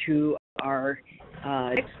on to our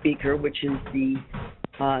next speaker, which is the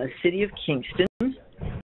City of Kingston.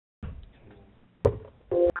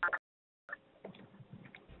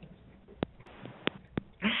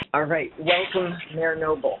 All right, welcome, Mayor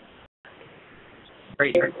Noble.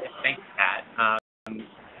 Great, thanks, Pat. Hello,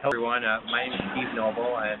 everyone. My name is Steve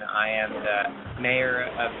Noble, and I am the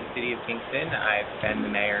mayor of the city of Kingston. I've been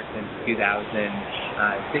the mayor since 2016,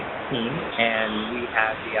 and we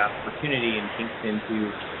have the opportunity in Kingston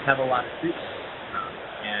to have a lot of streets.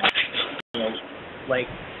 And, you know,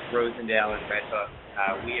 like Rosendale and Red Hook,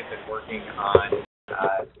 we have been working on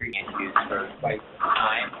street issues for quite some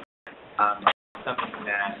time. Something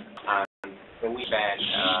that we've been,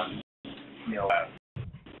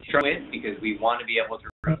 struggling with, because we want to be able to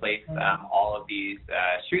replace all of these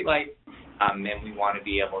streetlights, and we want to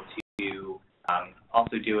be able to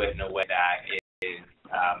also do it in a way that is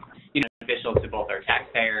beneficial to both our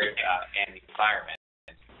taxpayers and the environment.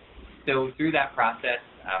 So through that process,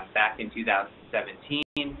 back in 2017,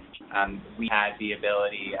 we had the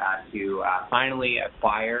ability to finally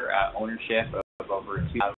acquire ownership of over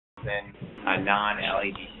 2,000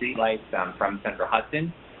 non-LED streetlights from Central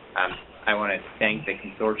Hudson. I want to thank the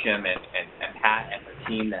consortium and Pat and the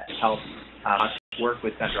team that helped us work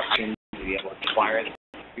with Central Hudson to be able to acquire the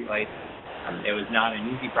streetlights. It was not an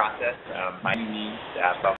easy process by any means,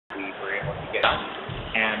 but we were able to get it done.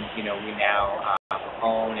 And, we now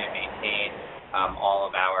own and maintain all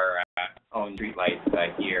of our own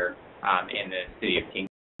streetlights here in the city of Kingston.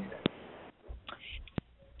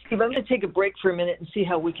 Steve, I'm going to take a break for a minute and see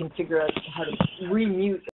how we can figure out how to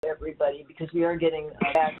remute everybody, because we are getting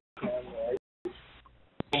background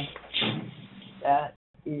noise. That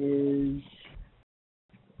is,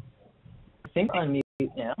 I think, on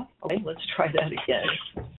mute now. Okay, let's try that again.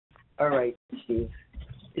 All right, Steve.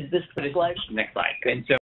 Is this the slide? Next slide. And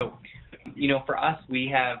so, for us, we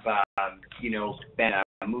have, been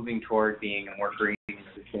moving toward being a more green and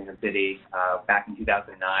sustainable city. Back in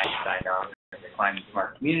 2009, signed on as a climate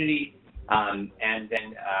smart community. And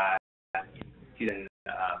then in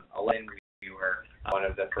 2011, we were one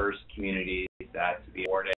of the first communities to be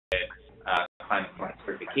awarded climate smart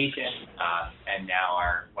certification, and now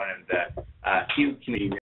are one of the few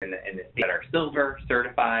communities in the state that are silver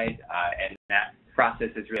certified, and that process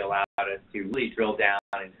has really allowed us to really drill down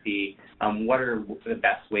and see what are the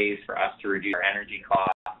best ways for us to reduce our energy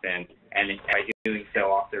costs, and by doing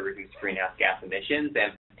so also reduce greenhouse gas emissions.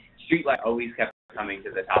 And streetlight always kept coming to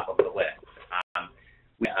the top of the list.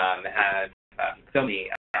 We have so many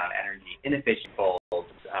energy inefficient poles,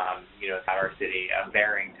 throughout our city of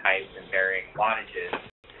varying types and varying wattages.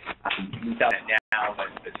 We sell it now, but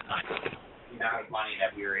the amount of money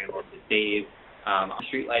that we were able to save on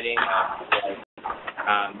street lighting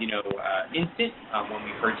instant when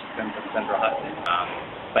we purchased them from Central Hudson.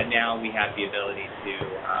 But now we have the ability to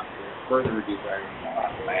further reduce our energy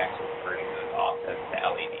costs by actually converting those offsets to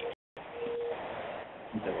LED.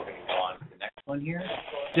 And so we're going to go on to the next one here.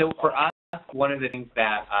 So for us, one of the things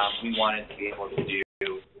that we wanted to be able to do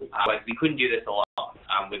was we couldn't do this alone.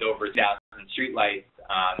 With over 1,000 streetlights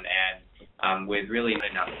and with really not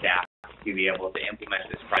enough staff to be able to implement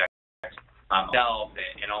this project ourselves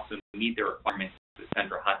and also meet the requirements that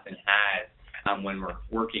Central Hudson has when we're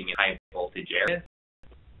working in high voltage areas,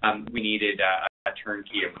 we needed a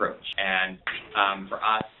turnkey approach. And for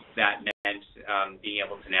us, that meant being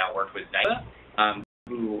able to now work with NYPA,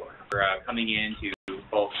 who are coming in to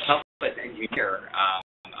both help us engineer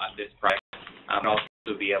this project, but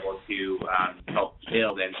also be able to help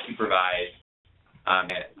build and supervise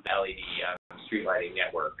the LED street lighting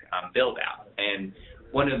network build out. And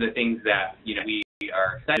one of the things that we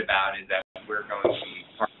are excited about is that we're going to be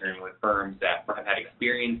partnering with firms that have had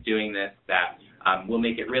experience doing this, that will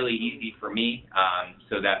make it really easy for me,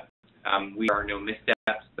 so that we are no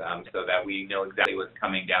missteps, so that we know exactly what's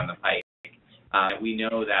coming down the pike. We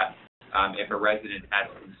know that if a resident has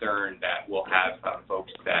a concern, that we'll have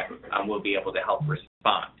folks that will be able to help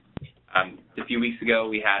respond. A few weeks ago,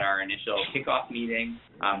 we had our initial kickoff meeting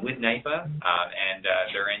with NYPA and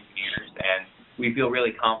their engineers, and we feel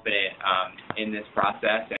really confident in this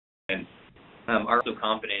process, and are also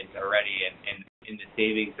confident already in the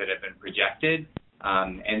savings that have been projected.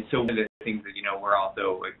 And so one of the things that we're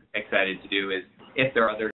also excited to do is, if there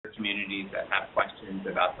are other communities that have questions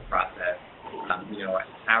about the process,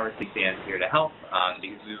 our city stands here to help,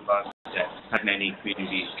 because we would love to have many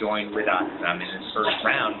communities join with us in this first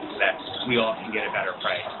round, so that we all can get a better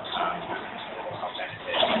price.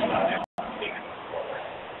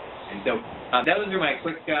 And so those are my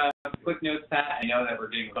quick notes, Pat. I know that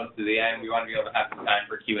we're getting close to the end. We want to be able to have some time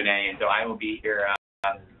for Q&A, and so I will be here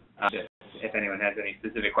if anyone has any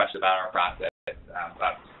specific questions about our process.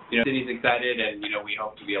 But the city's excited, and we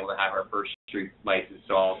hope to be able to have our first street lights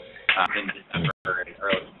installed in December and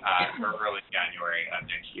early January of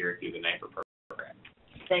next year through the NYPA program.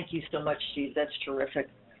 Thank you so much, Steve. That's terrific.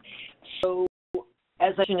 So,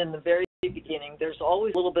 as I mentioned in the very beginning, there's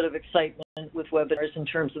always a little bit of excitement with webinars in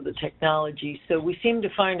terms of the technology. So we seem to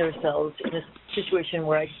find ourselves in a situation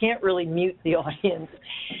where I can't really mute the audience.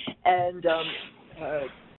 And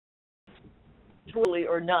truly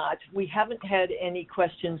or not, we haven't had any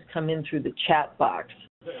questions come in through the chat box.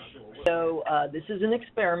 So this is an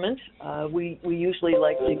experiment. We usually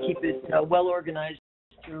like to keep it well organized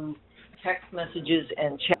through text messages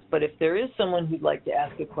and chat, but if there is someone who'd like to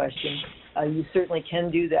ask a question, you certainly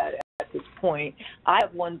can do that at this point. I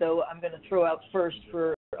have one, though, I'm going to throw out first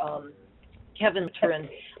for Kevin Turin.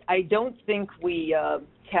 I don't think we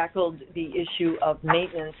tackled the issue of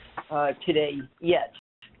maintenance today yet.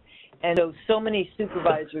 And so many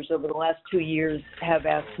supervisors over the last 2 years have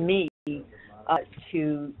asked me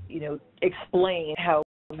to, explain how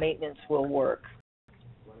maintenance will work.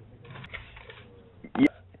 Yeah.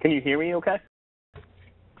 Can you hear me okay?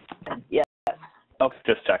 Yes. Okay,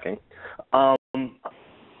 just checking. So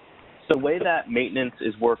the way that maintenance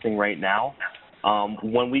is working right now,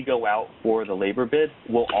 when we go out for the labor bid,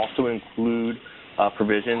 we'll also include a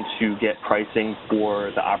provision to get pricing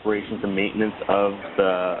for the operations and maintenance of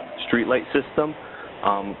the streetlight system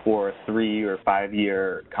for a 3 or 5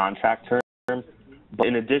 year contract term. But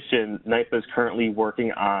in addition, NYPA is currently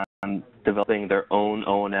working on developing their own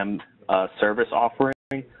O&M service offering.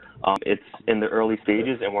 It's in the early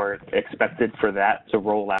stages, and we're expected for that to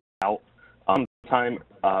roll out sometime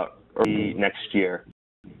early next year.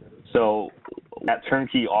 So that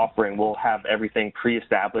turnkey offering will have everything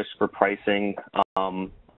pre-established for pricing to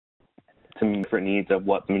meet different needs of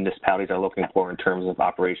what municipalities are looking for in terms of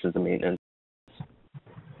operations and maintenance.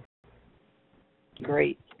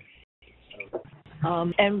 Great.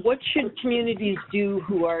 And what should communities do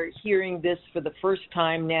who are hearing this for the first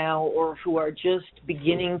time now, or who are just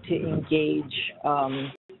beginning to engage?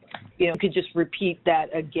 You could just repeat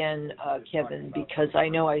that again, Kevin, because I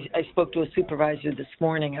know I spoke to a supervisor this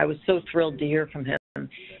morning. I was so thrilled to hear from him.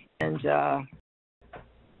 And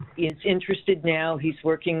he's interested now. He's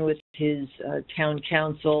working with his town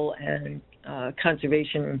council and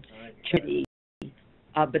conservation committee,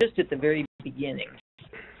 but just at the very beginning.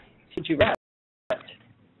 Did you wrap?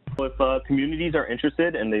 If communities are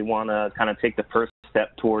interested and they want to kind of take the first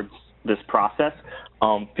step towards this process,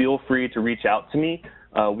 feel free to reach out to me.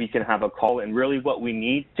 We can have a call, and really what we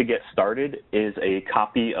need to get started is a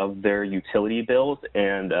copy of their utility bills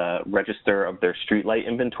and register of their streetlight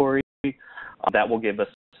inventory. That will give us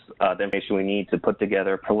the information we need to put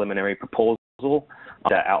together a preliminary proposal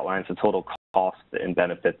that outlines the total cost and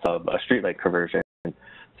benefits of a streetlight conversion.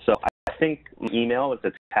 So I think my email is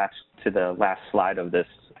attached to the last slide of this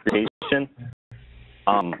presentation,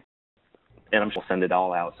 and I'm just going to send it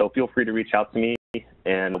all out. So feel free to reach out to me,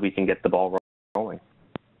 and we can get the ball rolling.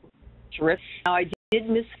 Terrific. Now, I did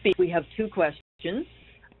misspeak. We have 2 questions.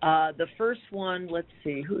 The first one, let's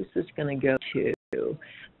see, who's this going to go to?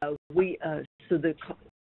 We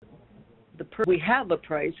have a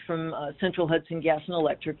price from Central Hudson Gas and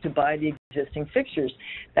Electric to buy the existing fixtures.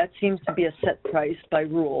 That seems to be a set price by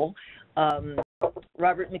rule.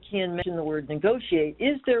 Robert McKeon mentioned the word negotiate.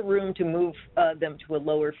 Is there room to move them to a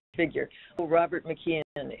lower figure? Well, Robert McKeon,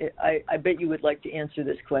 I bet you would like to answer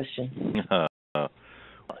this question.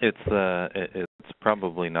 It's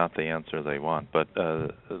probably not the answer they want, but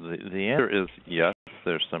the answer is yes,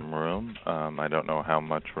 there's some room. I don't know how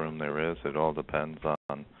much room there is. It all depends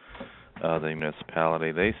on the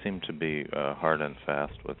municipality. They seem to be hard and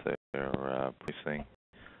fast with their pricing.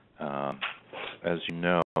 As you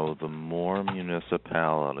know, the more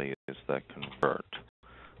municipalities that convert,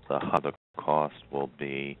 the higher the cost will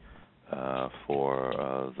be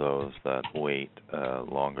for those that wait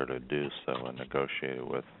longer to do so and negotiate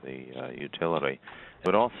with the utility. I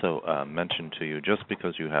would also mention to you, just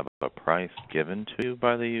because you have a price given to you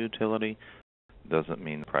by the utility doesn't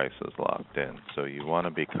mean the price is locked in. So you want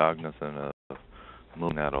to be cognizant of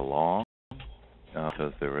moving that along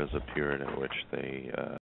because there is a period in which they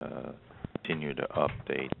continue to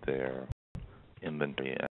update their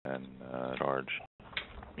inventory and charge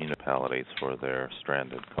municipalities for their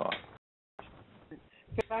stranded costs.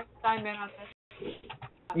 Could I chime in on this?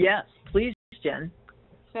 Yes, please, Jen.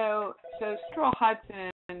 So Central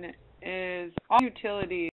Hudson is, all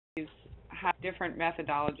utilities have different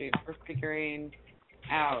methodologies for figuring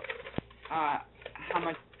out how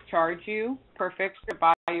much to charge you per fixture to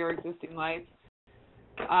buy your existing lights.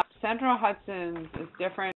 Central Hudson's is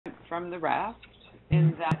different from the rest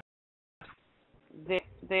in that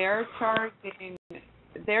they're charging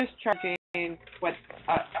what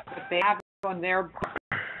they have on their book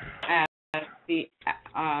as the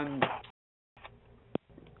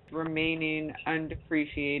remaining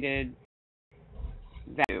undepreciated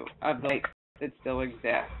value of the lights that still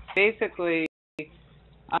exist. Basically,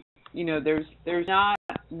 there's not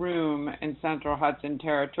room in Central Hudson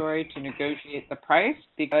Territory to negotiate the price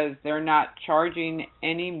because they're not charging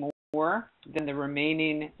any more than the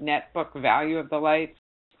remaining net book value of the lights.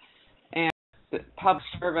 And the public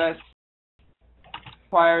service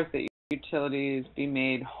requires that utilities be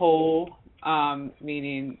made whole,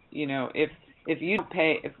 meaning,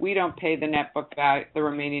 if we don't pay the net book value, the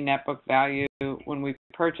remaining net book value when we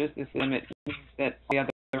purchase the system, it means that the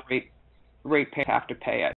other ratepayers have to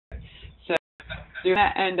pay it. So you're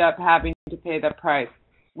going to end up having to pay the price.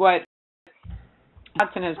 What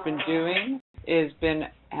Hudson has been doing has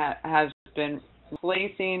been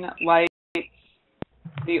replacing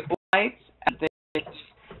the old lights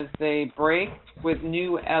as they break with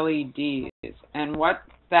new LEDs. And what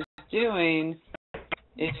that's doing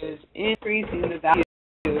is increasing the value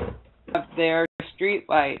of their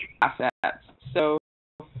streetlight assets. So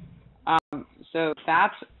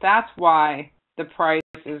that's why the price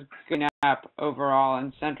is going up overall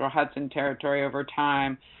in Central Hudson Territory over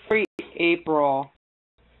time. Every April,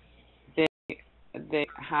 they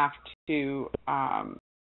have to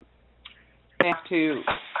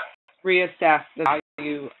reassess the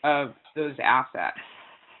value of those assets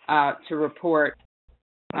to report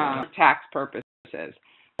tax purposes.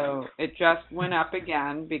 So it just went up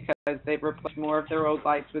again because they've replaced more of their old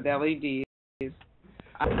lights with LEDs.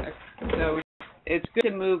 So it's good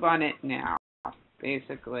to move on it now,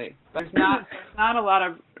 basically. But there's not a lot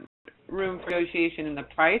of room for negotiation in the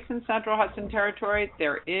price in Central Hudson Territory.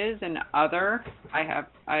 There is in other. I've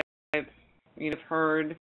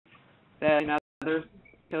heard that in other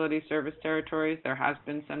utility service territories there has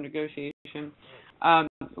been some negotiation.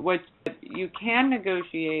 What you can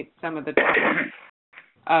negotiate some of the terms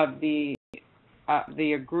of the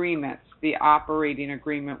agreements, the operating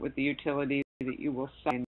agreement with the utility that you will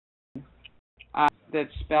sign, that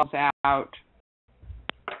spells out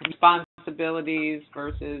responsibilities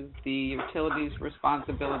versus the utility's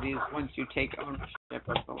responsibilities once you take ownership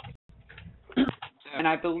of the light. And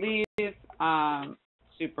I believe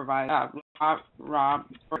Supervisor Rob,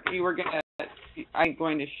 you were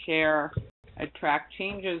going to share a track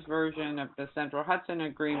changes version of the Central Hudson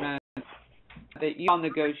agreement that you all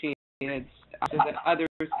negotiated so that others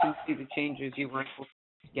can see the changes you were able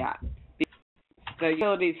to get. The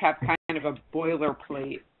utilities have kind of a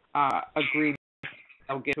boilerplate agreement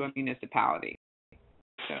they'll get to a municipality.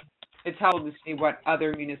 So it's helpful to see what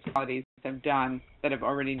other municipalities have done that have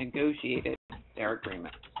already negotiated their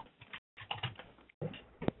agreement.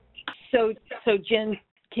 So Jen,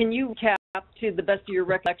 can you cap, to the best of your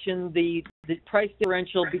recollection, the price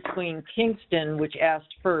differential between Kingston, which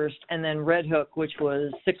asked first, and then Red Hook, which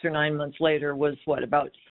was 6 or 9 months later, was what,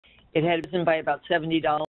 it had risen by about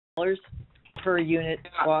 $70 per unit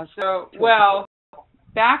cost? So, well,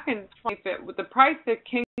 back in 2015, the price that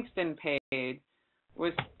Kingston paid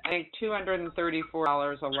was, I think,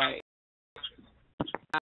 $234 a light.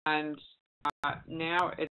 And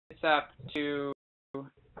now it's up to,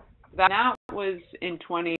 that was in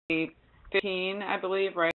 2015, I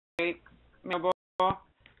believe, right? Mobile?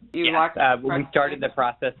 We started the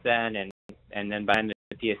process then, and then by the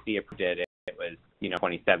the PSC approved it, it was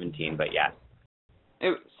 2017. But yes,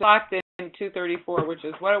 it locked in 234, which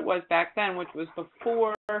is what it was back then, which was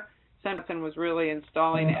before Central was really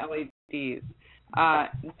installing LEDs.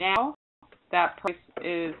 Now that price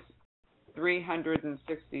is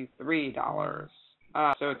 $363.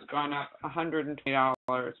 So it's gone up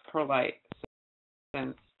 $120 per light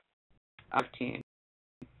since 2015.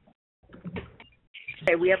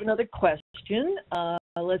 Okay, we have another question.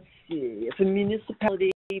 Let's see. If a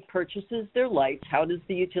municipality purchases their lights, how does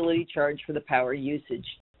the utility charge for the power usage?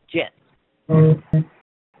 Jen.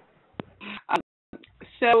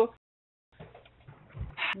 So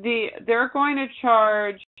they're going to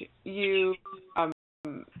charge you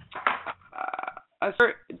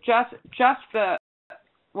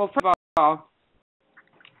first of all,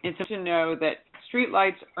 it's important to know that street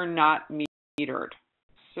lights are not metered.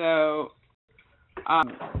 So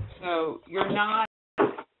you're not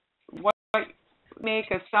make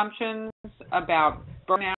assumptions about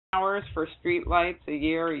burn hours for street lights a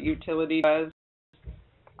year. A utility does.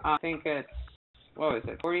 I think it's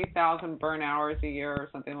 40,000 burn hours a year or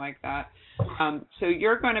something like that. So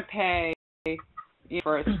you're going to pay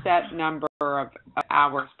for a set number of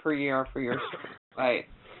hours per year for your street light.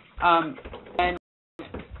 And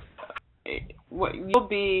what you'll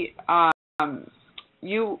be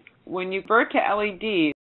when you convert to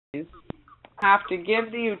LEDs, you have to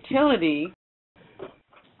give the utility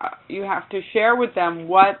you have to share with them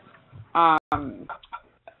what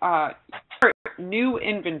new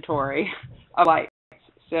inventory of lights.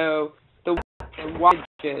 So the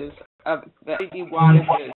wattages of the LED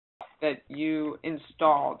wattages that you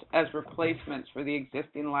installed as replacements for the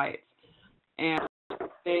existing lights, and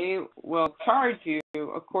they will charge you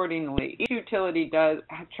accordingly. Each utility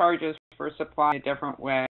charges for supply in a different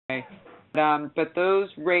way, but those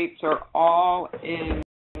rates are all in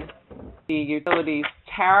the utilities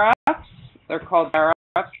tariffs. They're called tariffs.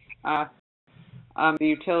 The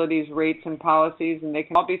utilities rates and policies, and they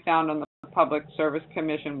can all be found on the Public Service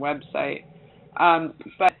Commission website.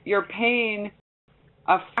 But you're paying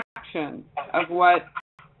a fraction of what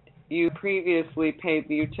you previously paid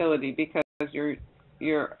the utility because you're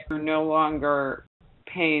no longer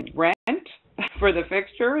paying rent for the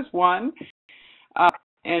fixtures, one,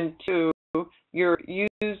 and two,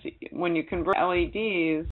 when you convert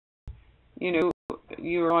LEDs, you're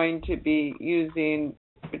going to be using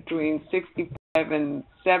between 65 and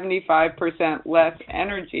 75% less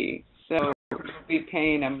energy, so you'll be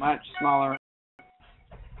paying a much smaller.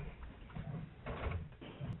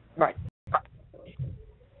 Right.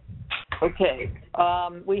 Okay.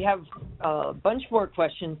 We have a bunch more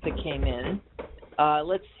questions that came in.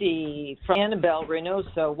 Let's see. From Annabelle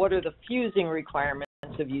Reynoso, what are the fusing requirements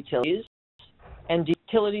of utilities? And do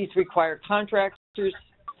utilities require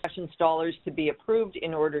contractors/installers to be approved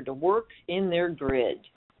in order to work in their grid?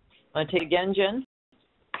 Want to take it again, Jen?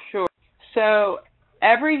 Sure. So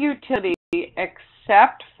every utility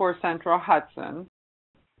except for Central Hudson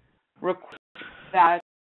requires that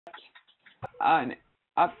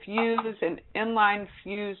a fuse, an inline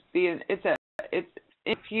fuse, be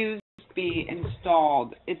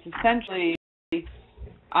installed. It's essentially it's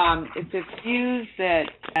a fuse that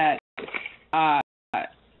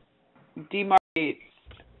demarcates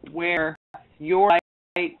where your light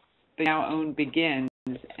they now own begins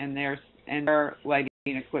and their lighting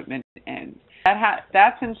equipment ends.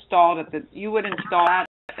 That's installed you would install that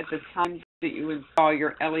at the time that you install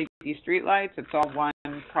your LED street lights. It's all one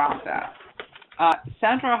process.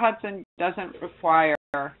 Central Hudson doesn't require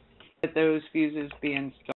that those fuses be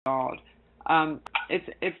installed.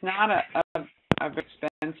 It's not a very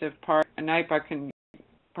expensive part. NYPA can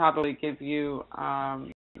probably give you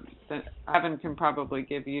Evan can probably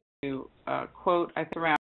give you a quote. I think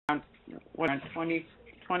around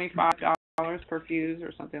 $25 per fuse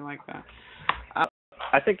or something like that.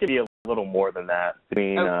 I think it'd be a little more than that,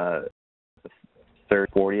 between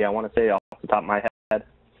 30, 40. I want to say off the top of my head.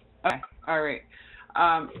 Okay, all right.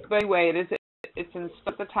 But anyway, it's installed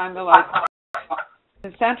at the time the lights.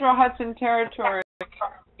 In Central Hudson Territory,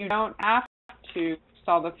 you don't have to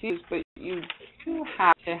install the fuse, but you do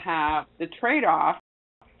have to have the trade-off.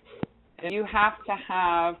 You have to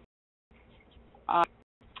have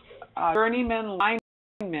journeyman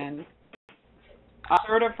linemen,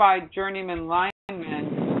 certified journeyman linemen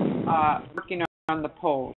working on the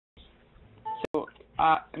poles. So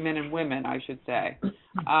men and women, I should say.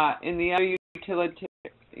 In the other utility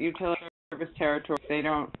service territory, they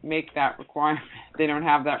don't make that requirement. They don't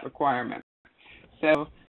have that requirement. So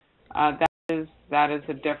that is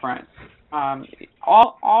a difference.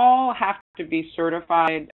 All have to be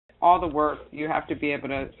certified. All the work, you have to be able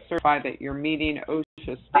to certify that you're meeting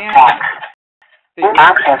OSHA standards.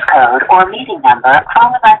 Access code or meeting number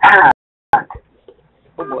followed by pound.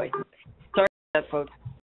 Oh boy. Sorry about that, folks.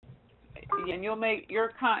 And you'll make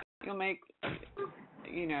sure.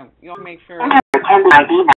 Attend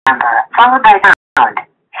ID number followed by pound.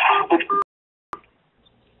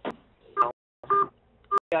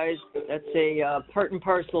 Guys, that's a part and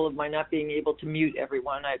parcel of my not being able to mute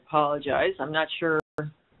everyone. I apologize. I'm not sure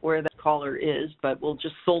where that caller is, but we'll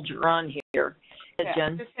just soldier on here. Yeah,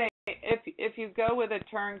 Jen? just say, if you go with a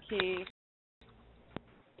turnkey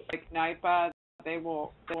like NYPA, they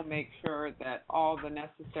will make sure that all the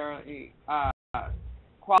necessary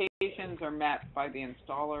qualifications are met by the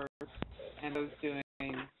installers and those doing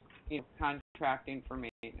contracting for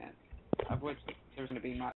maintenance, of which there's going to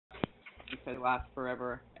be much because it lasts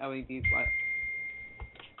forever. LEDs last.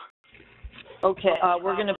 Okay,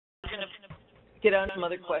 we're going to get on some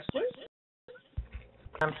other questions.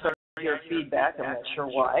 I'm sorry for your feedback. I'm not sure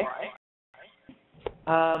why.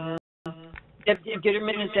 Deputy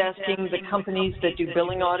Gitterman is asking the companies that do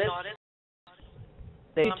billing audits,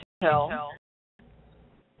 they tell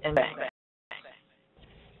and bank.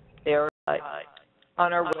 They're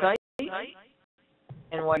on our website,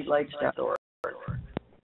 nylights.org.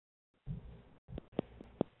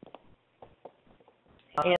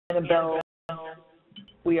 Annabelle,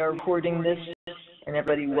 we are recording this, and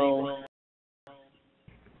everybody will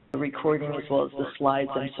recording as well as the slides.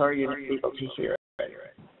 I'm sorry you're not able to hear it.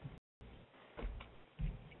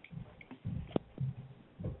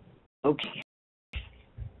 Okay.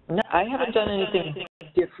 No, I haven't done anything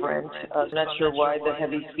different. I'm not sure why the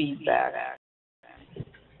heavy feedback.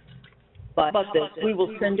 But we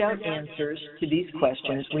will send out answers to these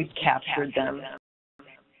questions. We've captured them,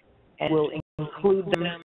 and we'll include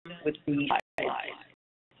them with the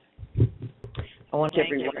slides. I want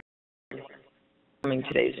everyone coming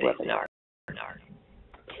today's webinar.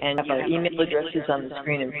 And if our email address is on the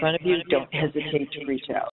screen in front of you, don't hesitate to reach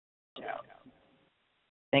out.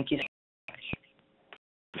 Thank you so much.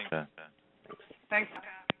 Okay. Thanks.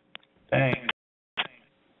 Thanks.